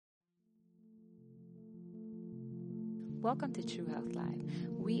Welcome to True Health Live.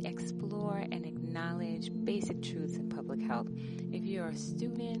 We explore and acknowledge basic truths in public health. If you're a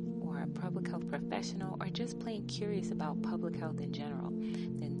student or a public health professional or just plain curious about public health in general,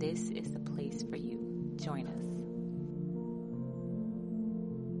 then this is the place for you. Join us.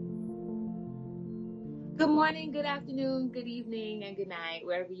 Good morning, good afternoon, good evening, and good night,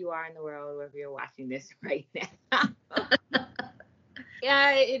 wherever you are in the world, wherever you're watching this right now.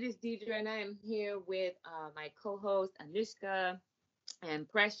 Yeah, it is Deidre, and I am here with my co-host Anushka and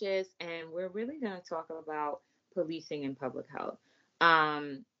Precious, and we're really going to talk about policing and public health.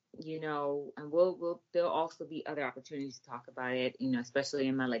 And there'll also be other opportunities to talk about it, especially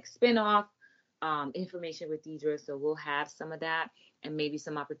in my spin-off information with Deidre. So we'll have some of that, and maybe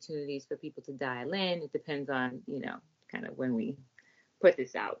some opportunities for people to dial in. It depends on kind of when we put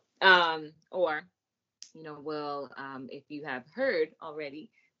this out, if you have heard already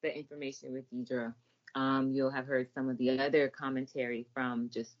the information with Deidre, you'll have heard some of the other commentary from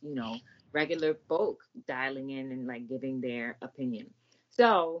just, regular folk dialing in and giving their opinion.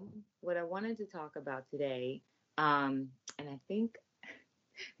 So what I wanted to talk about today, and I think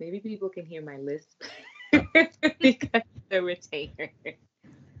maybe people can hear my lisp because the retainer,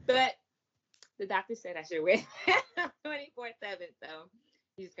 but the doctor said I should wear 24/7, so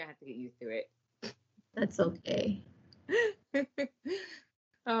you just gonna have to get used to it. That's okay.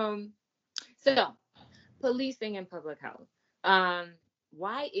 So policing and public health.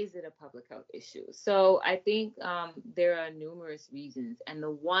 Why is it a public health issue? So I think there are numerous reasons, and the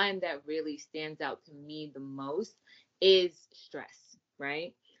one that really stands out to me the most is stress,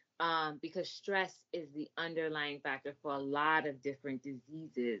 right? Because stress is the underlying factor for a lot of different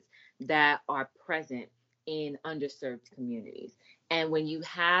diseases that are present in underserved communities. And when you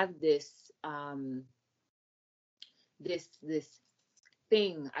have this this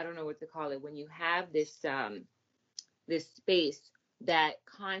thing, I don't know what to call it, when you have this this space that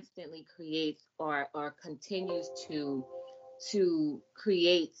constantly creates or continues to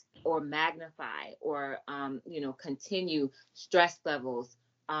create or magnify or continue stress levels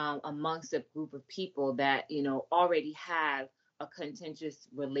amongst a group of people that already have a contentious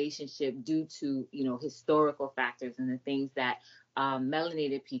relationship due to historical factors and the things that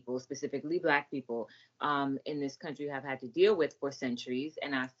melanated people, specifically Black people, in this country have had to deal with for centuries.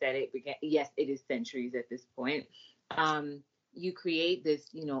 And I said it because, yes, it is centuries at this point. You create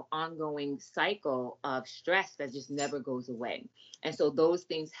this, ongoing cycle of stress that just never goes away. And so those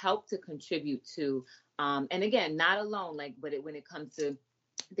things help to contribute to, and again, not alone, when it comes to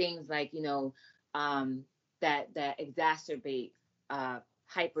things like, that exacerbate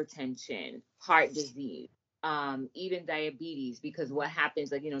hypertension, heart disease, even diabetes, because what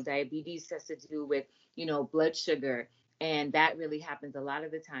happens, diabetes has to do with, blood sugar. And that really happens a lot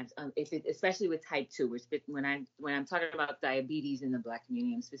of the times, especially with type 2, which when I'm talking about diabetes in the Black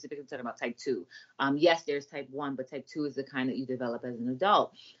community, I'm specifically talking about type 2. Yes, there's type 1, but type 2 is the kind that you develop as an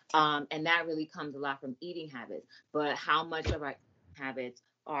adult. And that really comes a lot from eating habits. But how much of our habits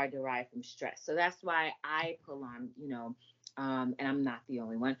are derived from stress? So that's why I pull on, and I'm not the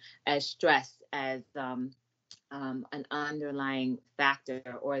only one, as stress as an underlying factor,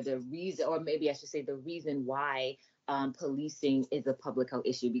 or the reason, or maybe I should say the reason why policing is a public health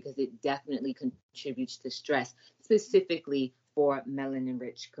issue, because it definitely contributes to stress, specifically for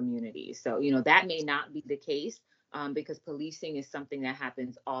melanin-rich communities. So, that may not be the case, because policing is something that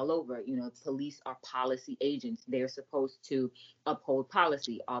happens all over. Police are policy agents. They're supposed to uphold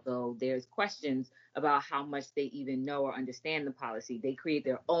policy, although there's questions about how much they even know or understand the policy. They create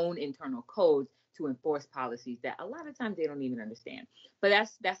their own internal codes to enforce policies that a lot of times they don't even understand. But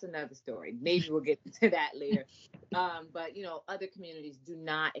that's another story. Maybe we'll get to that later. But other communities do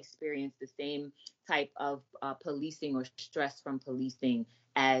not experience the same type of policing or stress from policing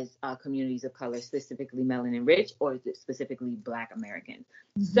as communities of color, specifically melanin rich or specifically Black Americans.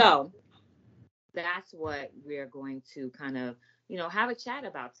 Mm-hmm. So that's what we're going to kind of have a chat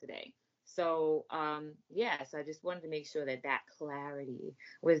about today. So, so I just wanted to make sure that clarity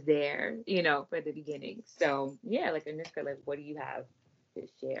was there, for the beginning. So, Anushka, what do you have to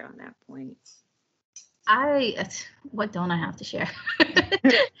share on that point? What don't I have to share?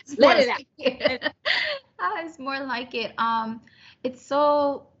 Let it out. It's more like it. It's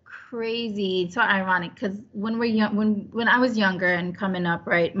so crazy, so ironic, because when we're young, when I was younger and coming up,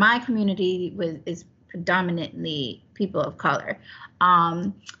 right, my community is predominantly people of color.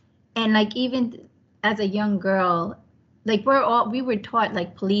 And even as a young girl, we were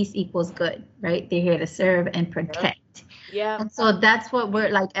taught police equals good, right? They're here to serve and protect. Yeah. And so that's what we're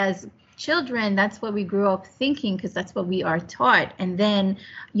as children, that's what we grew up thinking, because that's what we are taught. And then,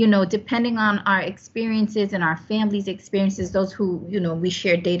 depending on our experiences and our family's experiences, those who, we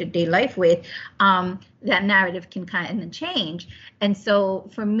share day-to-day life with, that narrative can kind of change. And so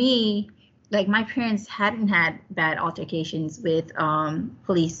for me, like, my parents hadn't had bad altercations with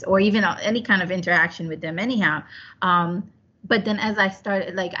police, or even any kind of interaction with them anyhow. But then as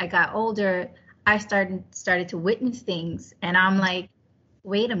I got older, I started to witness things, and I'm like,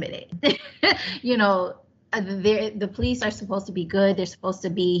 wait a minute. The police are supposed to be good. They're supposed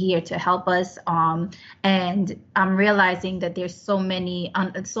to be here to help us. And I'm realizing that there's so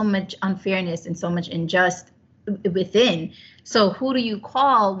much unfairness and so much injustice within. So who do you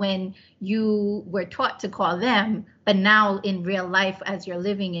call when you were taught to call them, but now in real life, as you're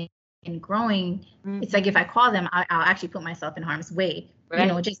living and growing, it's like, if I call them, I'll actually put myself in harm's way.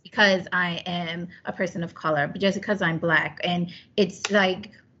 Right. Just because I am a person of color, but just because I'm Black. And it's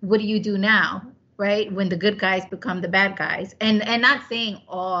like, what do you do now, right? When the good guys become the bad guys. And not saying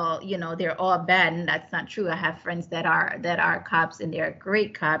all, they're all bad, and that's not true. I have friends that are cops, and they're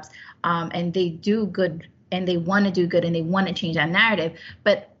great cops, and they do good, and they want to do good, and they want to change that narrative.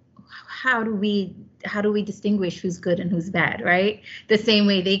 But how do we distinguish who's good and who's bad, right? The same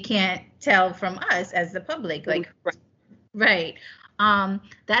way they can't tell from us as the public, like, right.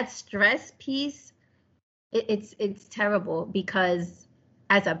 That stress piece, it's terrible, because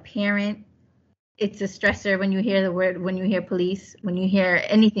as a parent, it's a stressor when you hear police, when you hear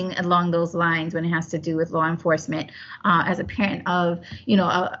anything along those lines, when it has to do with law enforcement. As a parent of,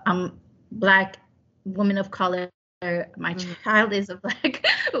 I'm Black woman of color, my child is a Black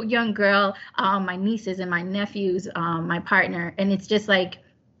young girl, my nieces and my nephews, my partner, and it's just like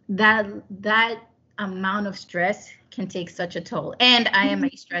that amount of stress can take such a toll. And I am a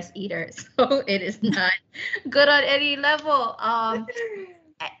stress eater, so it is not good on any level.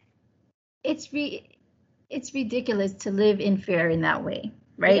 It's ridiculous to live in fear in that way,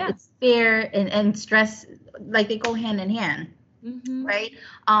 right? Yeah. It's fear and stress, like, they go hand in hand, right?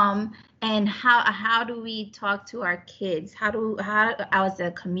 And how do we talk to our kids? How as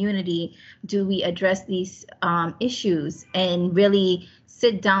a community do we address these issues and really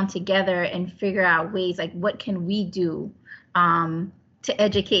sit down together and figure out ways, like, what can we do to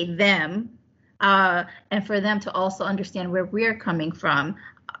educate them, and for them to also understand where we're coming from.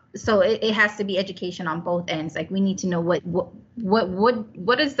 So it has to be education on both ends. Like, we need to know what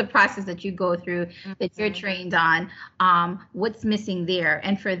is the process that you go through, that you're trained on, what's missing there.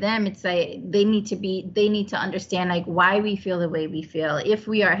 And for them, it's like they need to understand, like, why we feel the way we feel. If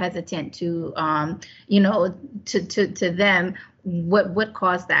we are hesitant to to them, what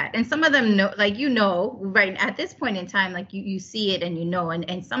caused that. And some of them know, like, right at this point in time, like, you see it, and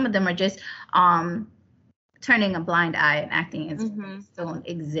and some of them are just turning a blind eye and acting as if they don't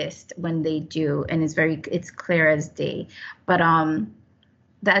exist when they do, and it's clear as day. But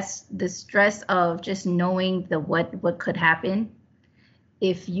that's the stress of just knowing what could happen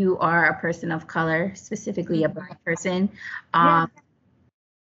if you are a person of color, specifically a Black person.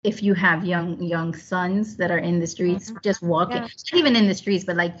 If you have young sons that are in the streets, just walking, not even in the streets,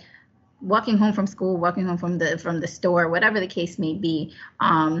 but like walking home from school, walking home from the store, whatever the case may be.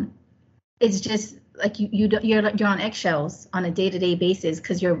 It's just like you're on eggshells on a day-to-day basis,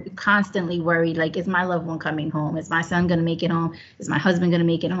 because you're constantly worried, like, is my loved one coming home? Is my son going to make it home? Is my husband going to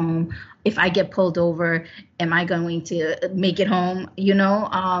make it home? If I get pulled over, am I going to make it home?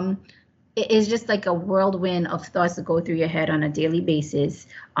 It is just like a whirlwind of thoughts that go through your head on a daily basis,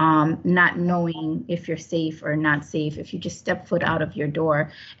 not knowing if you're safe or not safe, if you just step foot out of your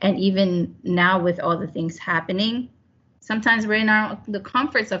door. And even now, with all the things happening, sometimes we're in the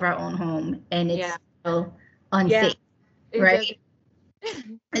comforts of our own home, and it's still unsafe, right?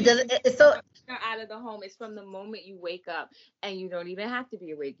 It doesn't. It's so out of the home. It's from the moment you wake up, and you don't even have to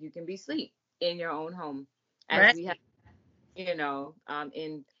be awake. You can be asleep in your own home, as we have,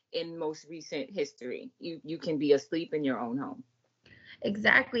 in most recent history. You can be asleep in your own home.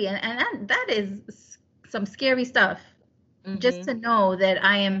 Exactly, and that is some scary stuff. Just to know that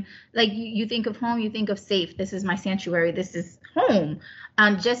I am, like, you think of home, you think of safe. This is my sanctuary. This is home.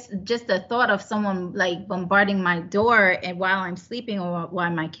 Just the thought of someone, like, bombarding my door and while I'm sleeping, or while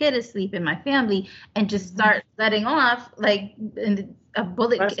my kid is sleeping, my family, and just start letting off, like, a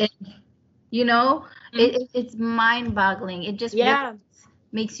bullet. It's mind-boggling. It just really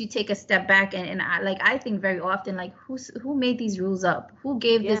makes you take a step back, and I think very often, like, who made these rules up? Who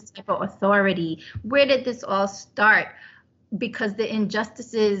gave this type of authority? Where did this all start? Because the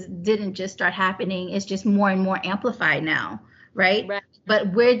injustices didn't just start happening, it's just more and more amplified now, right?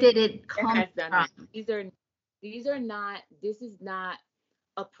 But where did it come from? This is not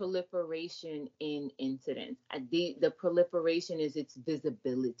a proliferation in incidents. The proliferation is its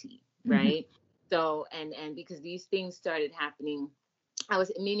visibility, right? So, and because these things started happening, I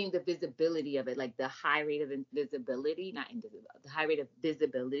was meaning the visibility of it, like the high rate of invisibility, not invisible, the high rate of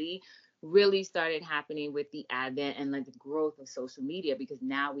visibility really started happening with the advent and like the growth of social media, because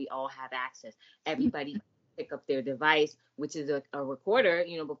now we all have access. Everybody pick up their device, which is a recorder.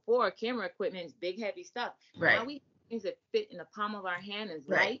 Before, camera equipment is big, heavy stuff. Right. Now we have things that fit in the palm of our hand, is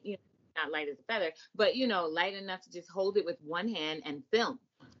Right. light, not light as a feather, but light enough to just hold it with one hand and film.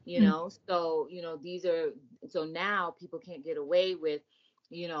 So so now people can't get away with,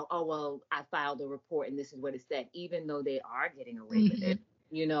 oh, well, I filed a report and this is what it said, even though they are getting away with it.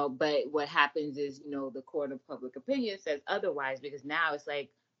 But what happens is, the court of public opinion says otherwise, because now it's like,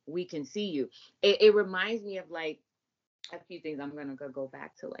 we can see you. It reminds me of like a few things. I'm gonna go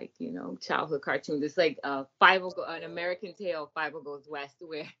back to like, childhood cartoons. It's like an American Tail, Five Goes West,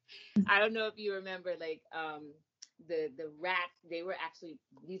 where I don't know if you remember, like the rats,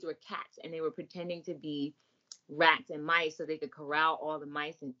 these were cats, and they were pretending to be rats and mice so they could corral all the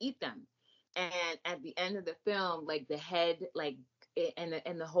mice and eat them. And at the end of the film, like the head, like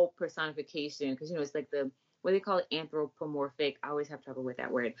and the whole personification, because it's like the, what they call it, anthropomorphic. I always have trouble with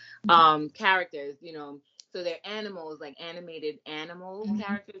that word. Characters, so they're animals, like animated animal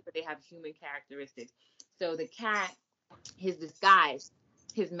characters, but they have human characteristics. So the cat, his disguise,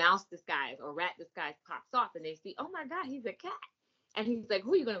 his mouse disguise or rat disguise pops off, and they see, oh my God, he's a cat. And he's like,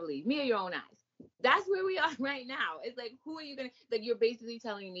 who are you going to believe, me or your own eyes? That's where we are right now. It's like, who are you going to, like, you're basically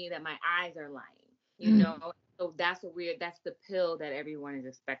telling me that my eyes are lying, So that's that's the pill that everyone is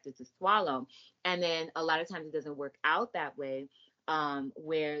expected to swallow. And then a lot of times it doesn't work out that way,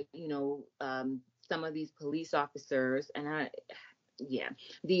 where, some of these police officers and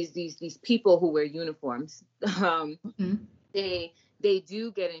these people who wear uniforms, they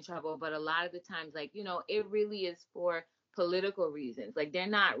do get in trouble, but a lot of the times, like, it really is for political reasons. Like, they're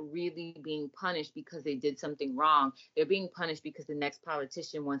not really being punished because they did something wrong. They're being punished because the next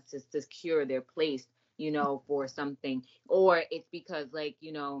politician wants to secure their place, for something. Or it's because, like,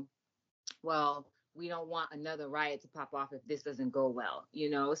 well, we don't want another riot to pop off if this doesn't go well,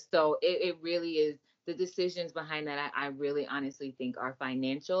 So it really is, the decisions behind that, I really honestly think are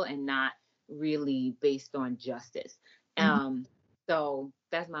financial and not really based on justice. So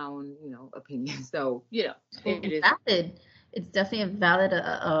that's my own, opinion. So, it is valid. It's definitely a valid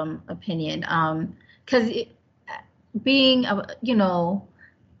opinion. Because being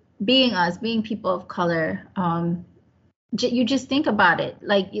being people of color, you just think about it,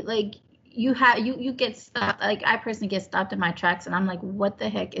 like you get stopped. Like, I personally get stopped in my tracks, and I'm like, what the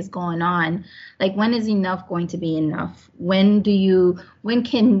heck is going on? Like, when is enough going to be enough? When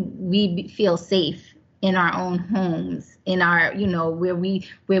can we feel safe in our own homes, in our, where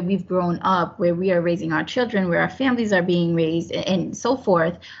we've grown up, where we are raising our children, where our families are being raised, and so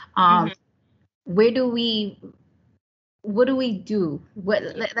forth. What do we do?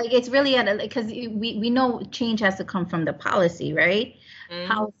 Like, it's really because we know change has to come from the policy, right?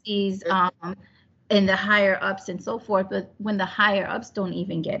 Policies, and the higher ups and so forth. But when the higher ups don't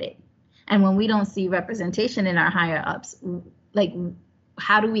even get it, and when we don't see representation in our higher ups, like,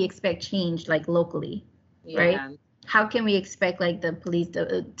 how do we expect change, like, locally, right? How can we expect, like, the police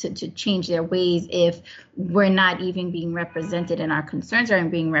to change their ways if we're not even being represented, and our concerns aren't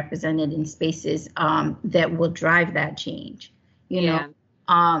being represented in spaces that will drive that change, know?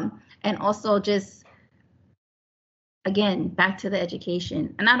 And also, just, again, back to the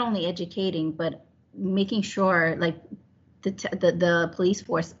education, and not only educating, but making sure, like, the police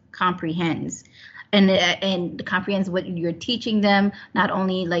force comprehends and comprehends what you're teaching them, not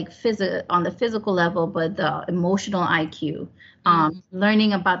only like on the physical level, but the emotional IQ,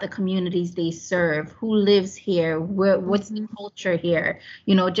 learning about the communities they serve, who lives here, what's the culture here.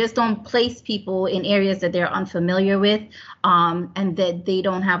 Just don't place people in areas that they're unfamiliar with, and that they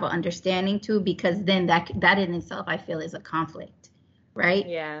don't have an understanding to, because then that in itself, I feel, is a conflict. Right?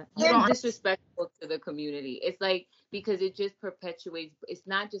 Yeah. It's disrespectful to the community. It's like, because it just perpetuates, it's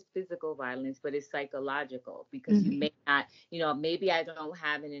not just physical violence, but it's psychological, because you may not, maybe I don't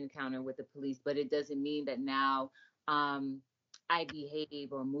have an encounter with the police, but it doesn't mean that now I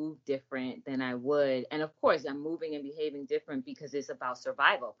behave or move different than I would. And of course, I'm moving and behaving different because it's about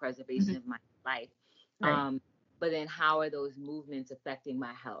survival, preservation of my life. Right. But then how are those movements affecting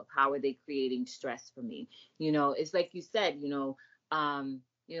my health? How are they creating stress for me? It's like you said,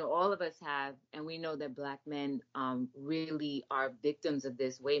 all of us have, and we know that Black men really are victims of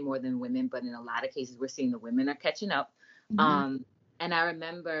this way more than women, but in a lot of cases, we're seeing the women are catching up. And I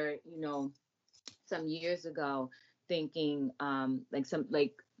remember, some years ago, thinking,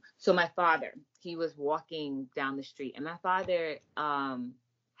 so my father, he was walking down the street, and my father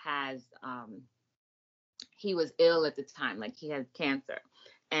has he was ill at the time, like he had cancer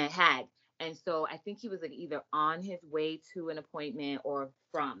and had. And so I think he was like either on his way to an appointment or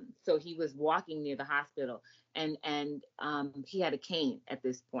from. So he was walking near the hospital, and he had a cane at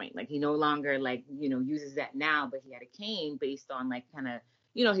this point. Like he no longer like, uses that now, but he had a cane based on like kind of,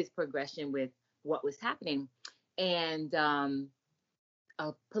 his progression with what was happening. And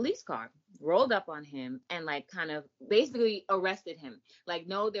a police car rolled up on him and like kind of basically arrested him. Like,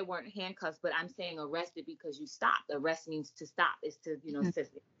 no, there weren't handcuffs, but I'm saying arrested because you stopped. Arrest means to stop. Is to,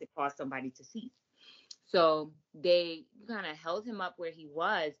 to cause somebody to cease. So they kind of held him up where he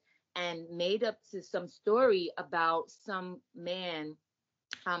was and made up to some story about some man.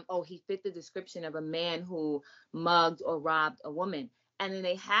 He fit the description of a man who mugged or robbed a woman. And then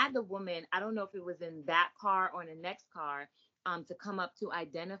they had the woman, I don't know if it was in that car or in the next car, to come up to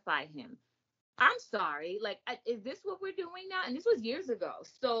identify him. I'm sorry, like, is this what we're doing now? And this was years ago.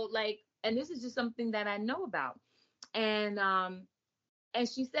 So like, and this is just something that I know about. And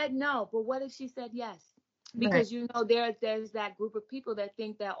she said no, but what if she said yes? Because there's that group of people that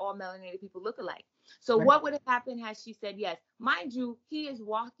think that all melanated people look alike. So what would have happened had she said yes? Mind you, he is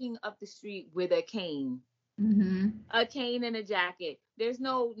walking up the street with a cane. A cane and a jacket. There's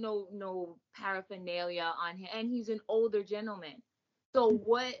no paraphernalia on him, and he's an older gentleman. So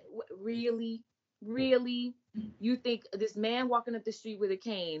what really you think this man walking up the street with a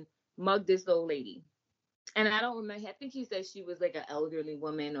cane mugged this old lady? And I don't remember, I think he said she was like an elderly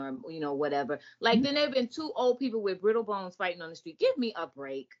woman or, whatever. Like, then there have been two old people with brittle bones fighting on the street. Give me a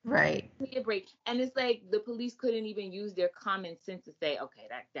break. Right. Give me a break. And it's like the police couldn't even use their common sense to say, okay,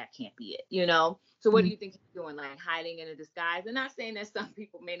 that can't be it, So what do you think he's doing? Like hiding in a disguise? And not saying that some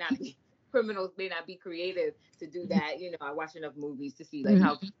people may not be, criminals may not be creative to do that. I watch enough movies to see like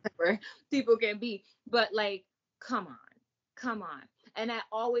how clever people can be. But like, come on. And I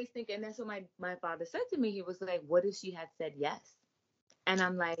always think, and that's what my father said to me. He was like, what if she had said yes? And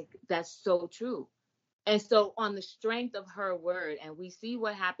I'm like, that's so true. And so on the strength of her word, and we see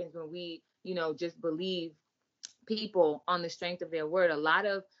what happens when we, just believe people on the strength of their word. A lot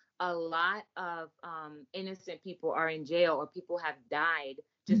of innocent people are in jail, or people have died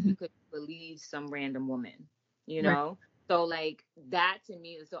just because they believe some random woman, Right. So like that to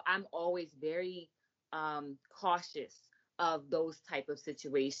me, so I'm always very cautious of those type of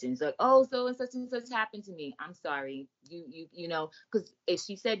situations. Like, oh, so and such happened to me. I'm sorry. Because if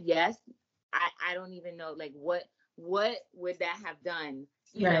she said yes, I don't even know, like, what would that have done,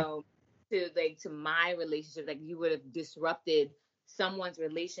 to my relationship? Like, you would have disrupted someone's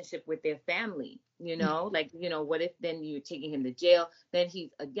relationship with their family, like, what if then you're taking him to jail? Then he's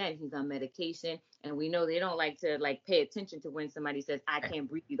on medication, and we know they don't like to like pay attention to when somebody says, I can't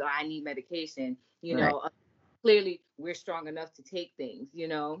breathe, or I need medication, Clearly we're strong enough to take things,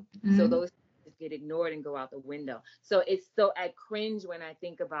 so those things get ignored and go out the window. So I cringe when I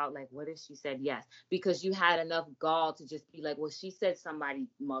think about like, what if she said yes? Because you had enough gall to just be like, well, she said somebody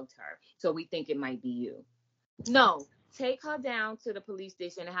mugged her, so we think it might be you. No, take her down to the police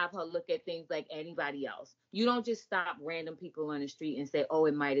station and have her look at things like anybody else. You don't just stop random people on the street and say, oh,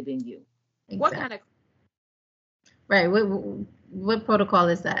 it might have been you. Exactly. What kind of... Right. What protocol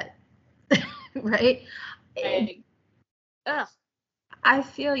is that? Right. I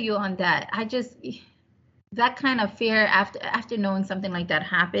feel you on that. That kind of fear after knowing something like that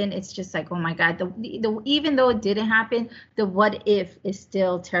happened, it's just like, oh my God, the even though it didn't happen, the what if is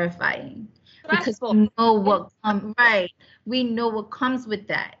still terrifying. Because we know we know what comes with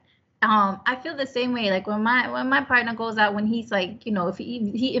that. I feel the same way. Like when my partner goes out, when he's like,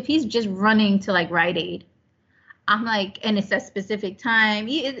 if he's just running to like Rite Aid, I'm like, and it's a specific time.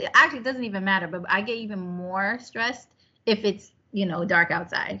 It actually doesn't even matter, but I get even more stressed if it's, dark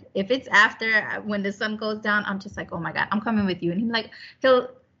outside. If it's after, when the sun goes down, I'm just like, oh my God, I'm coming with you. And he's like, you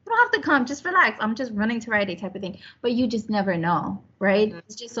don't have to come, just relax. I'm just running to Rite Aid type of thing. But you just never know, right? Mm-hmm.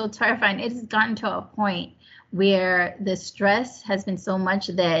 It's just so terrifying. It has gotten to a point where the stress has been so much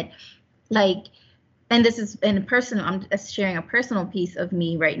that, like, and this is I'm sharing a personal piece of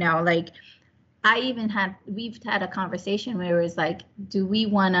me right now. Like, we've had a conversation where it's like, do we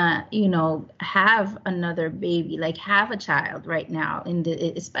want to, have another baby, like have a child right now,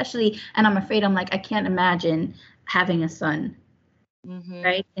 especially, and I'm afraid, I'm like, I can't imagine having a son,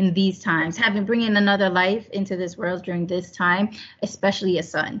 right? In these times, bringing another life into this world during this time, especially a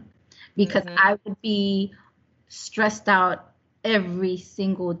son, because I would be stressed out every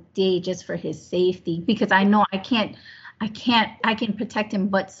single day just for his safety, because I know I can protect him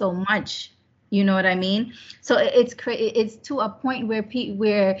but so much. You know what I mean? So it's to a point where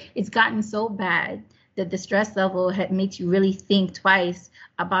where it's gotten so bad that the stress level makes you really think twice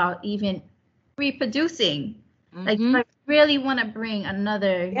about even reproducing. Like, do Mm-hmm. I really want to bring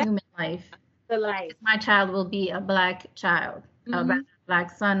another Yeah, human life? the life. My child will be a black child, a Mm-hmm. black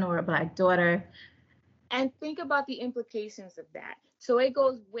son or a black daughter. And think about the implications of that. So it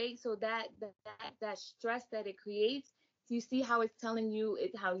goes way, so that stress that it creates, you see how it's telling you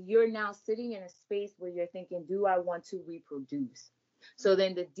how you're now sitting in a space where you're thinking, do I want to reproduce? So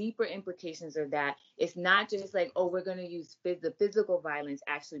then the deeper implications of that, it's not just like, oh, we're going to use the physical violence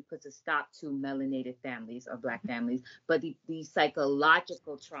actually puts a stop to melanated families or black families, but the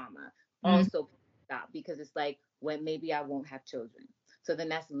psychological trauma Mm-hmm. also stop, because it's like, when maybe I won't have children. So then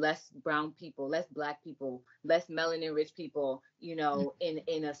that's less brown people, less black people, less melanin rich people,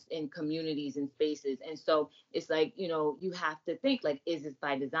 in communities and spaces. And so it's like, you have to think, like, is this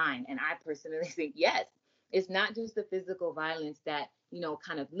by design? And I personally think yes. It's not just the physical violence that,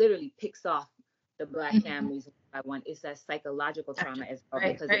 kind of literally picks off the black Mm-hmm. families by one. It's that psychological trauma as well,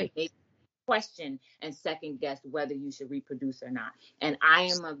 Right, because it right. makes question and second guess whether you should reproduce or not. And I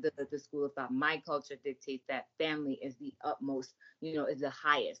am of the school of thought. My culture dictates that family is the utmost, is the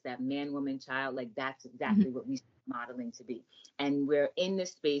highest, that man, woman, child, like that's Mm-hmm. exactly what we modeling to be. And we're in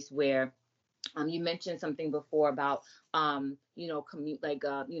this space where you mentioned something before about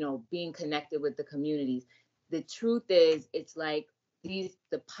being connected with the communities. The truth is, it's like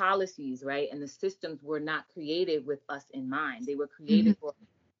the policies, right, and the systems were not created with us in mind. They were Mm-hmm. created for a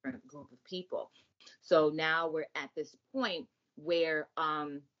different group of people. So now we're at this point where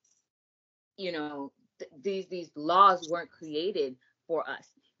these laws weren't created for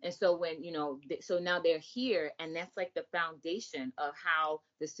us. And so when so now they're here, and that's like the foundation of how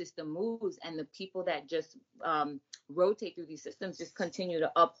the system moves, and the people that just rotate through these systems just continue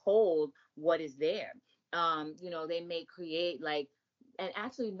to uphold what is there. They may create, like, and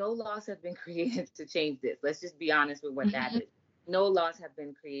actually no laws have been created to change this. Let's just be honest with what that Mm-hmm. is. No laws have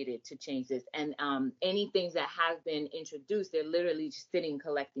been created to change this. And any things that have been introduced, they're literally just sitting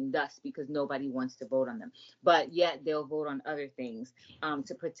collecting dust because nobody wants to vote on them. But yet they'll vote on other things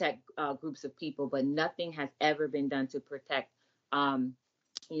to protect groups of people. But nothing has ever been done to protect,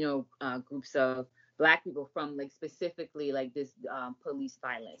 groups of Black people from, like, specifically like this police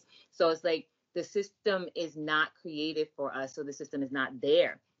violence. So it's like the system is not created for us. So the system is not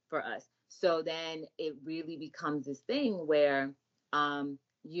there for us. So then it really becomes this thing where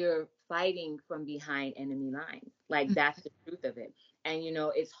you're fighting from behind enemy lines. Like, that's the truth of it. And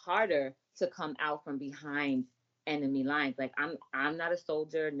it's harder to come out from behind enemy lines. Like, I'm not a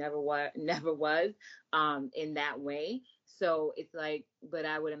soldier, never was in that way. So it's like, but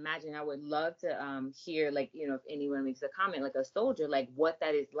I would imagine, I would love to hear, like, if anyone makes a comment, like a soldier, like what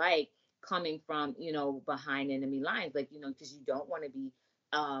that is like coming from, behind enemy lines, like, because you don't want to be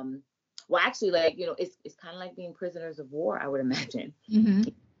well, actually, like, it's kind of like being prisoners of war, I would imagine. Mm-hmm.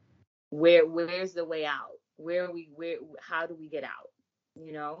 Where's the way out? How do we get out?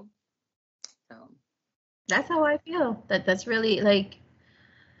 You know? So That's how I feel. That's really like,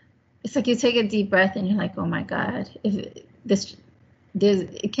 it's like you take a deep breath and you're like, oh my God, if this there's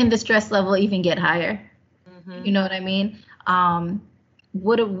can the stress level even get higher? You know what I mean?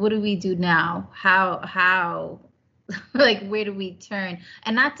 What do we do now? How like, where do we turn?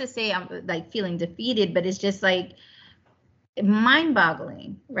 And not to say I'm like feeling defeated, but it's just like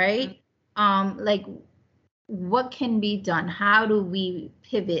mind-boggling, right? Like, what can be done? How do we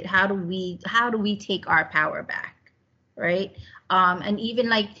pivot? How do we take our power back, right? And even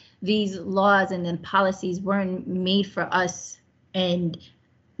like these laws and then policies weren't made for us and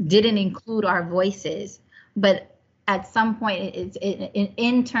didn't include our voices, but at some point it's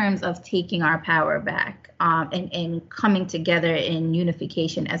in terms of taking our power back, and coming together in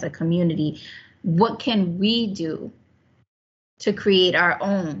unification as a community. What can we do to create our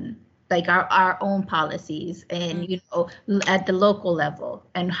own, like our own policies, and at the local level,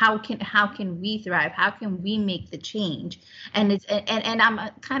 and how can we thrive, how can we make the change? And it's and I'm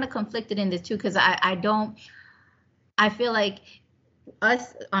kind of conflicted in this too, because I feel like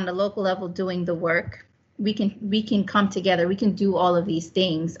us on the local level doing the work, we can come together, we can do all of these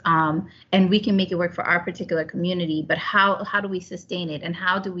things, and we can make it work for our particular community. But how do we sustain it, and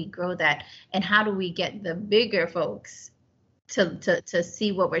how do we grow that, and how do we get the bigger folks to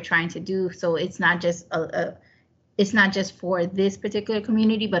see what we're trying to do, so it's not just it's not just for this particular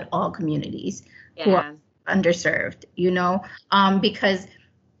community, but all communities who are yeah. underserved, because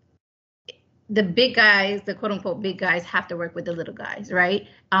the big guys, the quote unquote big guys, have to work with the little guys, right?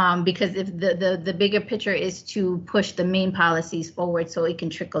 Because if the bigger picture is to push the main policies forward so it can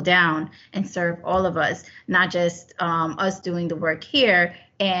trickle down and serve all of us, not just us doing the work here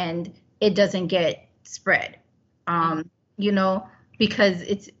and it doesn't get spread. You know, because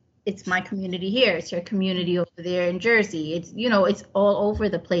it's my community here, it's your community over there in Jersey. It's, you know, it's all over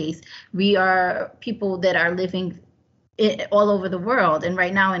the place. We are people that are living all over the world, and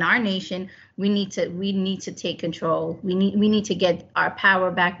right now in our nation, we need to take control. We need to get our power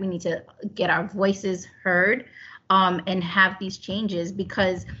back. We need to get our voices heard, and have these changes,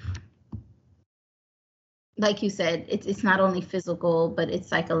 because like you said, it's not only physical, but it's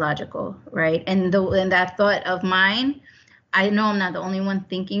psychological, right? And that thought of mine, I know I'm not the only one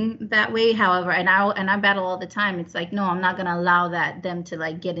thinking that way. However, and I battle all the time. It's like, no, I'm not gonna allow them to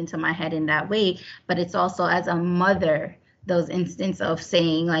like get into my head in that way. But it's also, as a mother, those instances of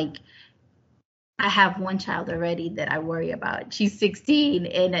saying like, I have one child already that I worry about. She's 16,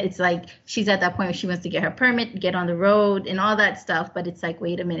 and it's like she's at that point where she wants to get her permit, get on the road, and all that stuff. But it's like,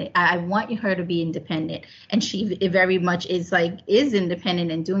 wait a minute, I want her to be independent, and she very much is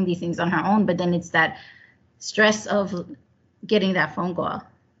independent and doing these things on her own. But then it's that stress of getting that phone call,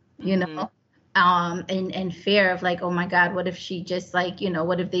 you know, and fear of like, oh my God, what if she just like, you know,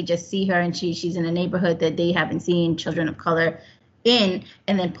 what if they just see her and she's in a neighborhood that they haven't seen children of color in,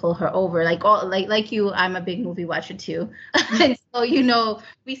 and then pull her over. Like all like you, I'm a big movie watcher too. And so, you know,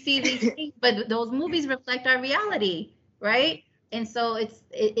 we see these things, but those movies reflect our reality, right? And so it's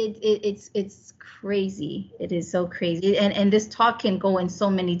crazy. It is so crazy. And this talk can go in so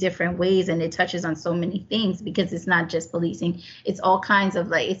many different ways, and it touches on so many things, because it's not just policing. It's all kinds of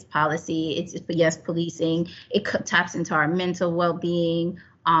like, it's policy, it's yes, policing. It taps into our mental well-being,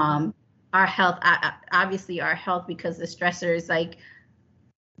 our health, obviously our health, because the stressors, like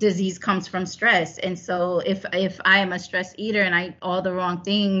disease comes from stress. And so if I am a stress eater and I eat all the wrong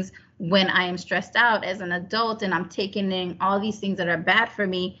things when I am stressed out as an adult, and I'm taking in all these things that are bad for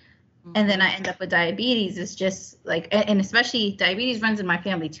me, and then I end up with diabetes, it's just like, and especially diabetes runs in my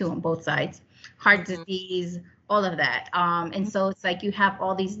family too, on both sides, heart disease, all of that. And so it's like you have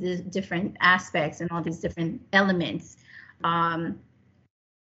all these different aspects and all these different elements. And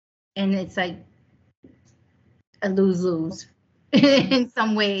it's like a lose-lose in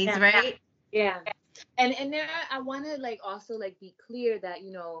some ways, Yeah. right? Yeah. And there, I want to like also like be clear that,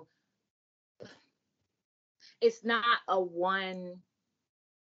 you know, it's not a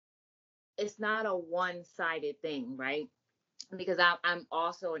one-sided thing, right? Because I'm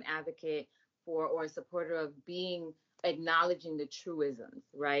also an advocate for, or a supporter of, acknowledging the truisms,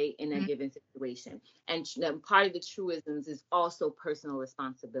 right, in a given situation. And part of the truisms is also personal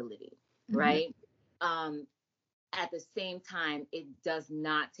responsibility, right? At the same time, it does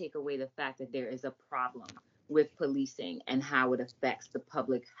not take away the fact that there is a problem with policing and how it affects the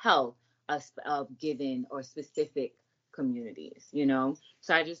public health of given or specific communities, you know?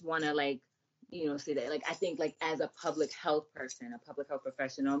 So I just want to like, you know, say that, like, I think like as a public health person, a public health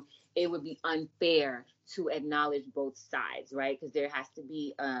professional, it would be unfair to acknowledge both sides, right? Because there has to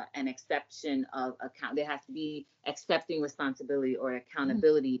be an exception of account. There has to be accepting responsibility or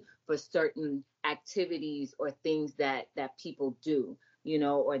accountability for certain activities or things that people do, you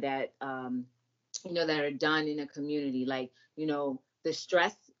know, or that you know, that are done in a community. Like, you know, the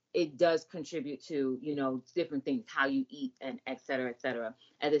stress, it does contribute to, you know, different things, how you eat, and et cetera, et cetera.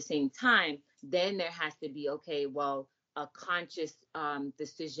 At the same time, then there has to be, okay, well, a conscious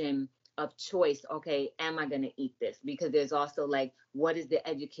decision of choice. Okay, am I going to eat this? Because there's also like, what is the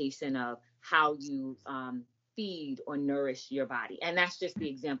education of how you feed or nourish your body? And that's just the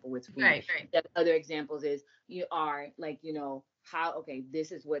example with food. Right. The other examples is, you are like, you know, how, okay,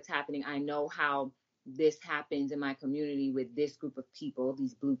 this is what's happening. I know how this happens in my community with this group of people,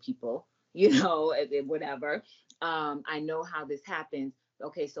 these blue people, you know, whatever. I know how this happens.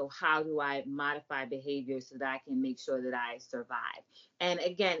 Okay, so how do I modify behavior so that I can make sure that I survive? And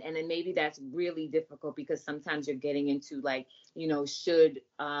again, and then maybe that's really difficult, because sometimes you're getting into like, you know, should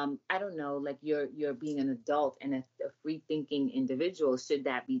I don't know, like you're being an adult and a free thinking individual, should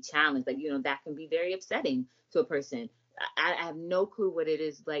that be challenged? Like, you know, that can be very upsetting to a person. I have no clue what it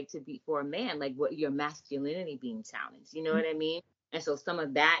is like to be, for a man, like what your masculinity being challenged. You know what I mean? And so some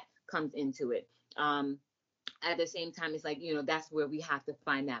of that comes into it. At the same time, it's like, you know, that's where we have to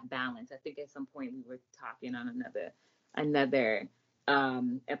find that balance. I think at some point we were talking on another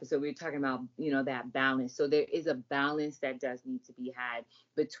episode, we were talking about, that balance. So there is a balance that does need to be had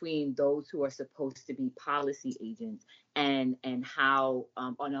between those who are supposed to be policy agents and how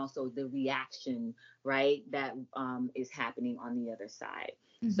and also the reaction, right, that is happening on the other side.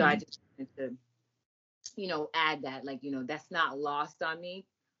 So I just wanted to, add that, like, that's not lost on me.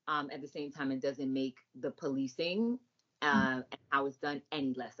 At the same time, it doesn't make the policing and how it's done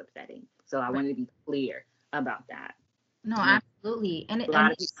any less upsetting. So I wanted to be clear about that. No, absolutely. A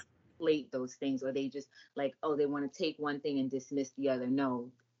lot of people conflate those things, or they just like, oh, they want to take one thing and dismiss the other. No,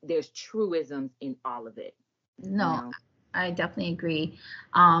 there's truisms in all of it. No, I definitely agree.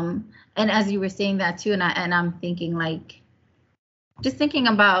 And as you were saying that too, and I'm thinking, like, just thinking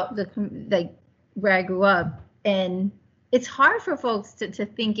about like where I grew up, and it's hard for folks to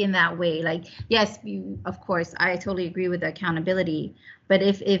think in that way. Like, yes, of course, I totally agree with the accountability. But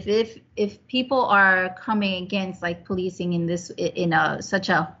if people are coming against like policing in such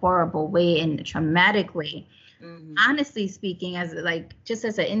a horrible way, in a traumatic way, honestly speaking, as like just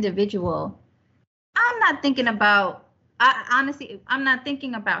as an individual, I'm not thinking about. I'm not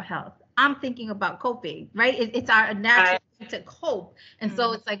thinking about health. I'm thinking about coping, right? It's our natural to cope, and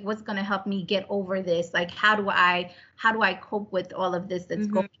so it's like, what's going to help me get over this? Like, how do I cope with all of this that's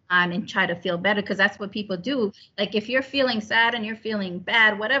going on and try to feel better? Because that's what people do. Like, if you're feeling sad and you're feeling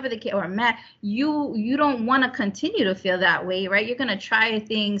bad, whatever the case, or mad, you don't want to continue to feel that way, right? You're going to try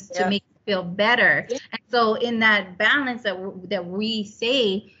things to make you feel better. And so in that balance that we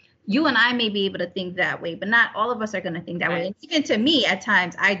say, you and I may be able to think that way, but not all of us are going to think that way. And even to me, at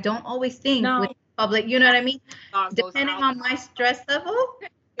times, I don't always think with public, you know what I mean? Depending on my stress level,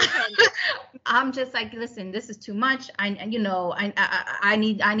 I'm just like, listen, this is too much. I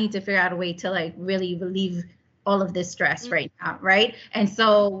need to figure out a way to like really relieve all of this stress right now, right? And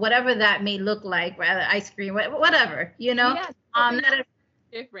so whatever that may look like, whether ice cream, whatever, not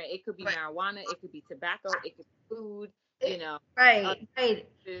different. It could be marijuana, it could be tobacco, it could be food. Right.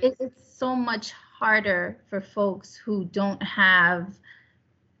 It's so much harder for folks who don't have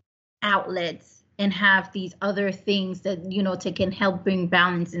outlets and have these other things that can help bring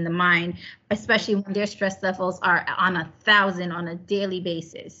balance in the mind, especially when their stress levels are on 1,000 on a daily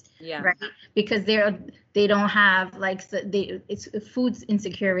basis. Right, because they don't have like it's food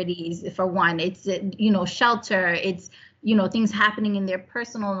insecurities for one. It's shelter. It's things happening in their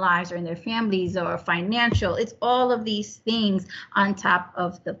personal lives or in their families or financial. It's all of these things on top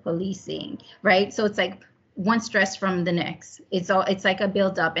of the policing, right? So it's like one stress from the next. It's like a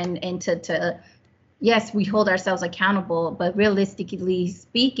buildup, and to yes, we hold ourselves accountable, but realistically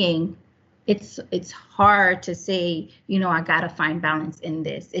speaking, it's hard to say, I gotta find balance in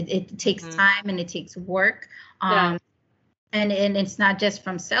this. It takes time and it takes work, and it's not just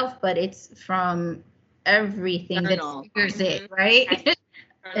from self, but it's from everything that triggers it, right?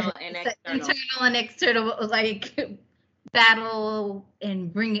 Internal and external, like battle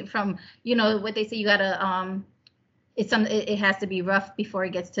and bring it from, what they say, you gotta it has to be rough before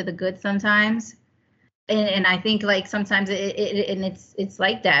it gets to the good sometimes. And I think like sometimes it's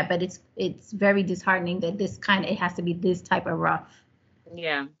like that, but it's very disheartening that it has to be this type of rough.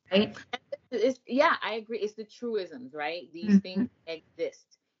 Yeah. Right. I agree. It's the truisms, right? These things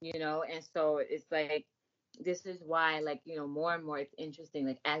exist, and so it's like, this is why, like, more and more it's interesting.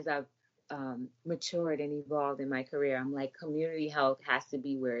 Like, as I've matured and evolved in my career, I'm like, community health has to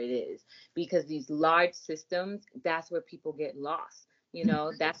be where it is, because these large systems, that's where people get lost.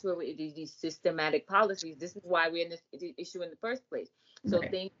 That's where these systematic policies. This is why we're in this issue in the first place. So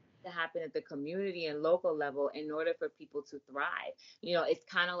things to happen at the community and local level in order for people to thrive. It's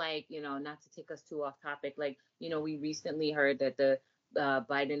kind of like, not to take us too off topic, like, we recently heard that the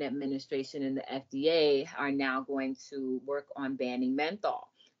Biden administration and the FDA are now going to work on banning menthol,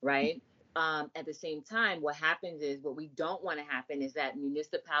 right? At the same time, what happens is, what we don't want to happen is that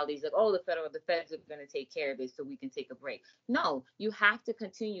municipalities like, oh, the feds are going to take care of it so we can take a break. No, you have to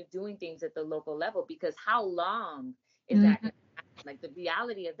continue doing things at the local level, because how long is that going to happen? Like, the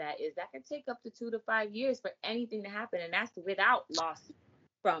reality of that is that could take up to 2 to 5 years for anything to happen, and that's without loss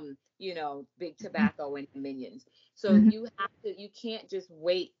from big tobacco and minions. So you can't just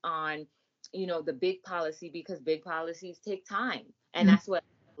wait on the big policy, because big policies take time, and that's what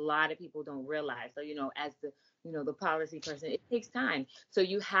a lot of people don't realize. So as the policy person, it takes time. So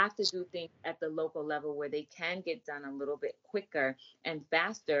you have to do things at the local level where they can get done a little bit quicker and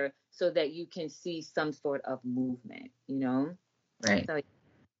faster, so that you can see some sort of movement. Right. So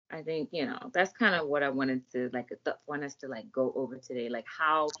I think, that's kind of what I wanted to want us to go over today, like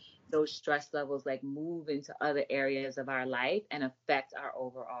how those stress levels move into other areas of our life and affect our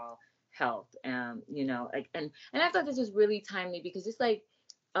overall health. You know, like, and I thought this was really timely because it's like,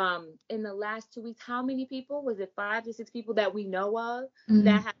 in the last 2 weeks, how many people, was it 5 to 6 people that we know of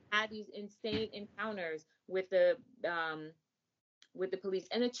that have had these insane encounters with the police?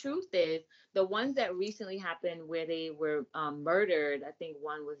 And the truth is, the ones that recently happened where they were murdered, I think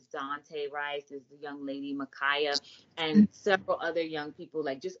one was Dante Rice, is the young lady Micaiah, and several other young people,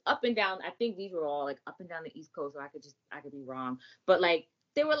 like just up and down. I think these were all like up and down the East Coast, or I could be wrong, but like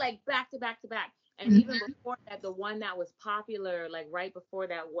they were like back to back to back. And even before that, the one that was popular, like right before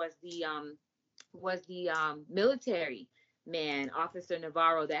that, was the military man, Officer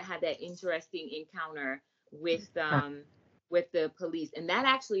Navarro, that had that interesting encounter with the police. And that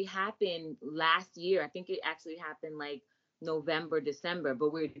actually happened last year. I think it actually happened like November, December,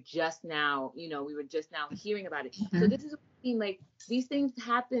 but we were just now hearing about it. So this is what I mean, like these things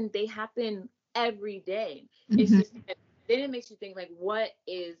happen, they happen every day. It's just, then it makes you think, like,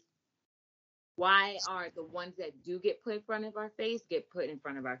 why are the ones that do get put in front of our face get put in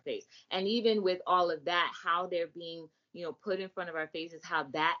front of our face? And even with all of that, how they're being, put in front of our faces, how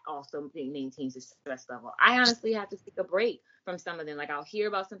that also maintains the stress level. I honestly have to take a break from some of them. Like, I'll hear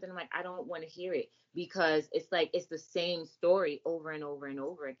about something, I'm like, I don't want to hear it, because it's like it's the same story over and over and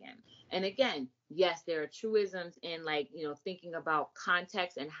over again. And again, yes, there are truisms in, like, thinking about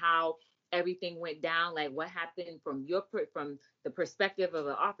context and how everything went down, like what happened from the perspective of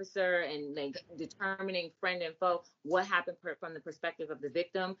an officer, and like determining friend and foe, what happened from the perspective of the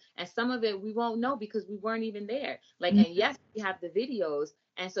victim. And some of it we won't know because we weren't even there. Like, and yes, we have the videos,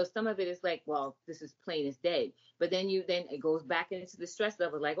 and so some of it is like, well, this is plain as day. But then it goes back into the stress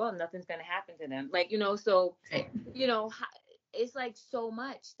level, like, well, nothing's gonna happen to them, like, so it's like so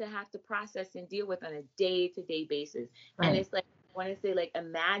much to have to process and deal with on a day-to-day basis. Right. And it's like, I want to say, like,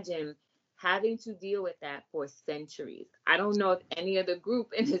 imagine having to deal with that for centuries. I don't know if any other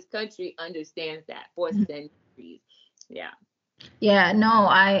group in this country understands that, for centuries. Yeah. Yeah, no,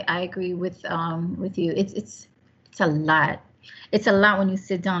 I agree with you. It's a lot. It's a lot when you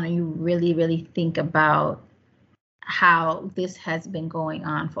sit down and you really, really think about how this has been going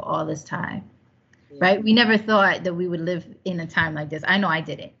on for all this time. Yeah. Right? We never thought that we would live in a time like this. I know I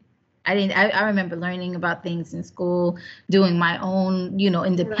didn't. I remember learning about things in school, doing my own,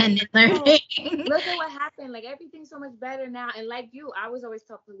 independent learning. Look at what happened. Like, everything's so much better now. And like you, I was always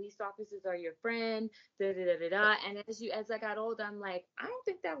taught police officers are your friend, da da da da da. And as I got older, I'm like, I don't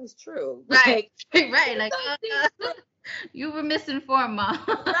think that was true. Right. Like, right. Like, you were misinformed, Mom.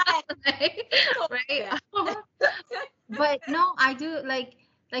 Right. Right. But no, I do, like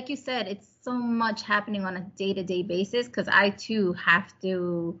you said, it's so much happening on a day-to-day basis, because I too have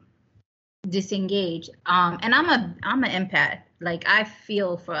to disengage, and I'm an empath. Like, I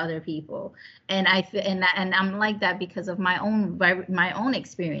feel for other people, and and I'm like that because of my own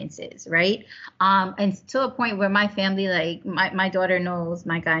experiences, right? And to a point where my family, like my daughter knows,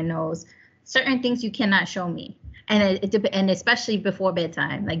 my guy knows, certain things you cannot show me, and especially before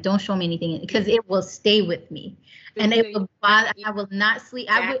bedtime, like, don't show me anything, because it will stay with me, and it will bother. I will not sleep.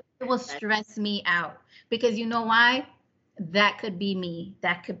 It will stress me out, because you know why? That could be me,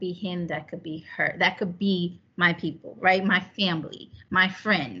 that could be him, that could be her, that could be my people, right? My family, my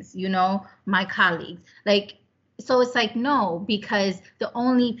friends, my colleagues. Like, so it's like, no, because the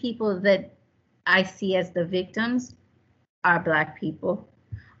only people that I see as the victims are Black people,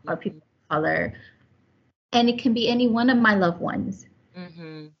 or people of color, and it can be any one of my loved ones.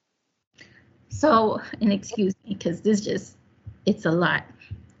 Mm-hmm. So, and excuse me, because it's a lot,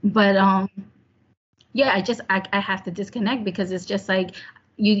 but yeah, I have to disconnect, because it's just like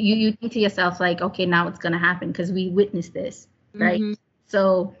you think to yourself, like, okay, now it's going to happen because we witnessed this, right? Mm-hmm.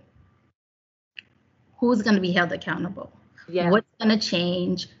 So who's going to be held accountable? Yeah. What's going to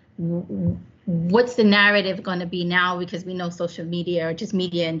change? What's the narrative going to be now? Because we know social media, or just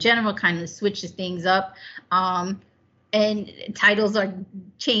media in general, kind of switches things up. And titles are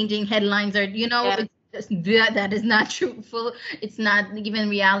changing, headlines are, yeah. That is not truthful. It's not even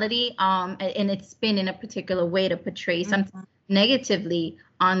reality. And it's spin in a particular way to portray something negatively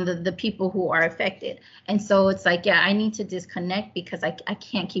on the people who are affected. And so it's like, yeah, I need to disconnect, because I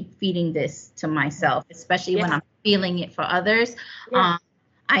can't keep feeding this to myself, especially when I'm feeling it for others. Yeah.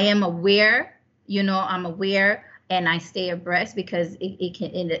 I am aware, I'm aware, and I stay abreast, because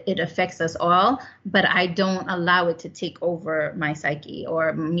it affects us all, but I don't allow it to take over my psyche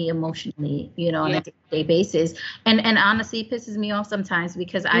or me emotionally, on a day-to-day basis. And honestly, it pisses me off sometimes,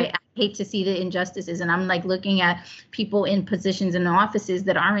 because I hate to see the injustices, and I'm like looking at people in positions in the offices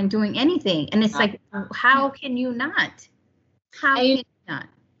that aren't doing anything. And it's like, how can you not? How can you not?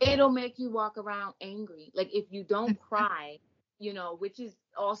 It'll make you walk around angry. Like, if you don't cry, which is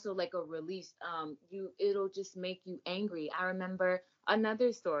also like a release. It'll just make you angry. I remember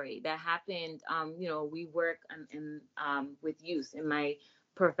another story that happened. We work with youth in my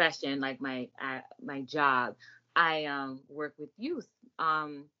profession, like my job. I work with youth,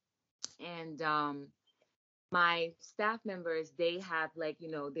 and my staff members, they have like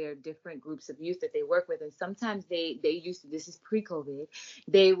their different groups of youth that they work with, and sometimes they used to, this is pre-COVID,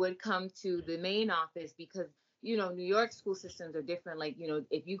 they would come to the main office because New York school systems are different. Like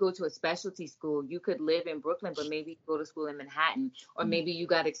if you go to a specialty school, you could live in Brooklyn but maybe go to school in Manhattan, or maybe you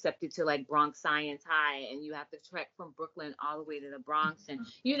got accepted to like Bronx Science High and you have to trek from Brooklyn all the way to the Bronx, and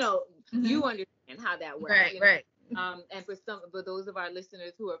you understand how that works, right. And for those of our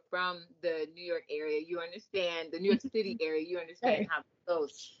listeners who are from the New York area, you understand the New York City area, you understand how it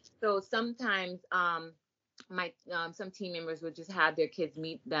goes. So sometimes, my some team members would just have their kids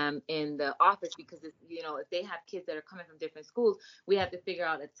meet them in the office because if they have kids that are coming from different schools, we have to figure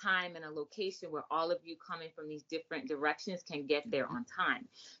out a time and a location where all of you coming from these different directions can get there on time.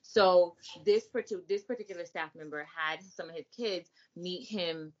 So this particular staff member had some of his kids meet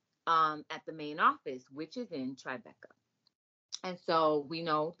him at the main office, which is in Tribeca. And so we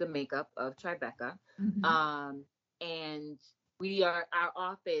know the makeup of Tribeca. And our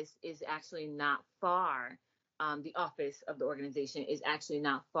office is actually not far. The office of the organization is actually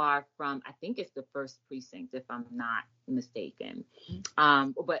not far from, I think it's the first precinct, if I'm not mistaken.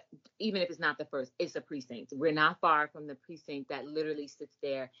 But even if it's not the first, it's a precinct. We're not far from the precinct that literally sits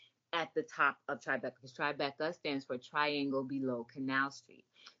there at the top of Tribeca, because Tribeca stands for Triangle Below Canal Street.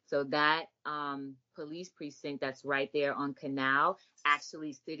 So that police precinct that's right there on Canal,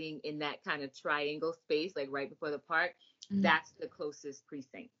 actually sitting in that kind of triangle space, like right before the park, that's the closest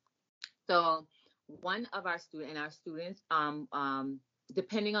precinct. So one of our students,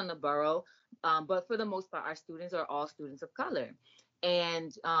 depending on the borough, but for the most part, our students are all students of color.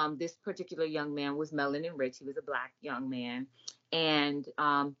 And this particular young man was melanin rich. He was a Black young man. And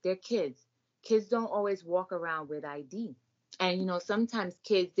they're kids. Kids don't always walk around with ID. And, sometimes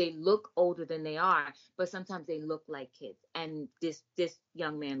kids, they look older than they are, but sometimes they look like kids. And this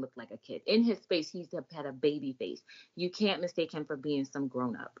young man looked like a kid. In his face, he had a baby face. You can't mistake him for being some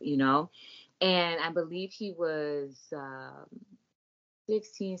grown up, And I believe he was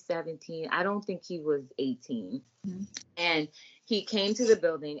 16, 17. I don't think he was 18. And he came to the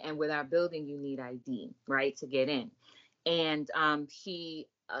building, and with our building, you need ID, right, to get in. And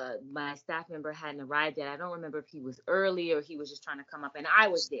my staff member hadn't arrived yet. I don't remember if he was early or he was just trying to come up, and I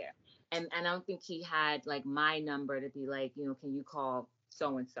was there. And I don't think he had like my number to be like, can you call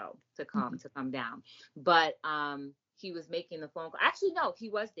so-and-so to come down. But he was making the phone call. Actually, no, he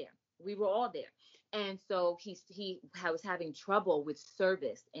was there. We were all there. And so he was having trouble with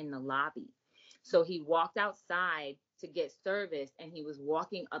service in the lobby. So he walked outside to get service, and he was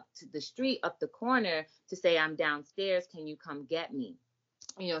walking up to the street, up the corner, to say, I'm downstairs. Can you come get me?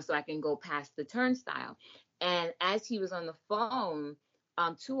 So I can go past the turnstile. And as he was on the phone,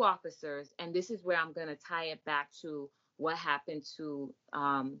 two officers, and this is where I'm going to tie it back to what happened to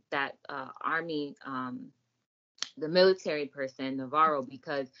that Army, the military person, Navarro,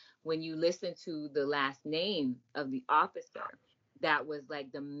 because when you listen to the last name of the officer that was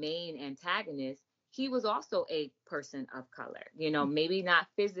like the main antagonist, he was also a person of color, maybe not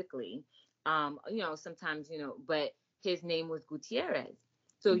physically, sometimes, but his name was Gutierrez.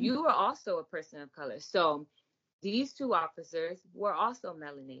 So you were also a person of color. So these two officers were also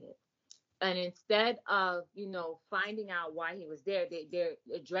melanated. And instead of, finding out why he was there, they're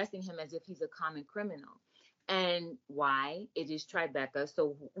addressing him as if he's a common criminal. And why? It is Tribeca.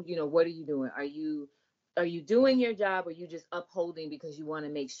 So, what are you doing? Are you doing your job, or are you just upholding because you want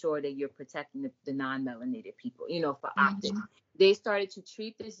to make sure that you're protecting the non-melanated people, for optics? They started to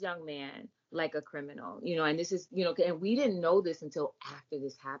treat this young man like a criminal, and this is, and we didn't know this until after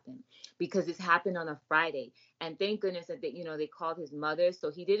this happened, because this happened on a Friday. And thank goodness that they called his mother.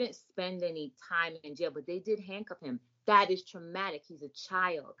 So he didn't spend any time in jail, but they did handcuff him. That is traumatic. He's a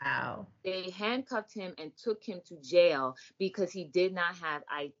child. Wow. They handcuffed him and took him to jail because he did not have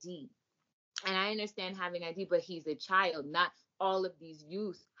ID. And I understand having ID, but he's a child. Not all of these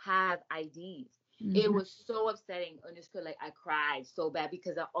youth have IDs. It was so upsetting. I cried so bad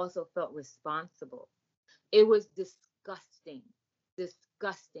because I also felt responsible. It was disgusting.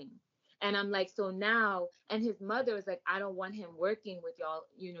 And I'm like, so now, and his mother is like, I don't want him working with y'all,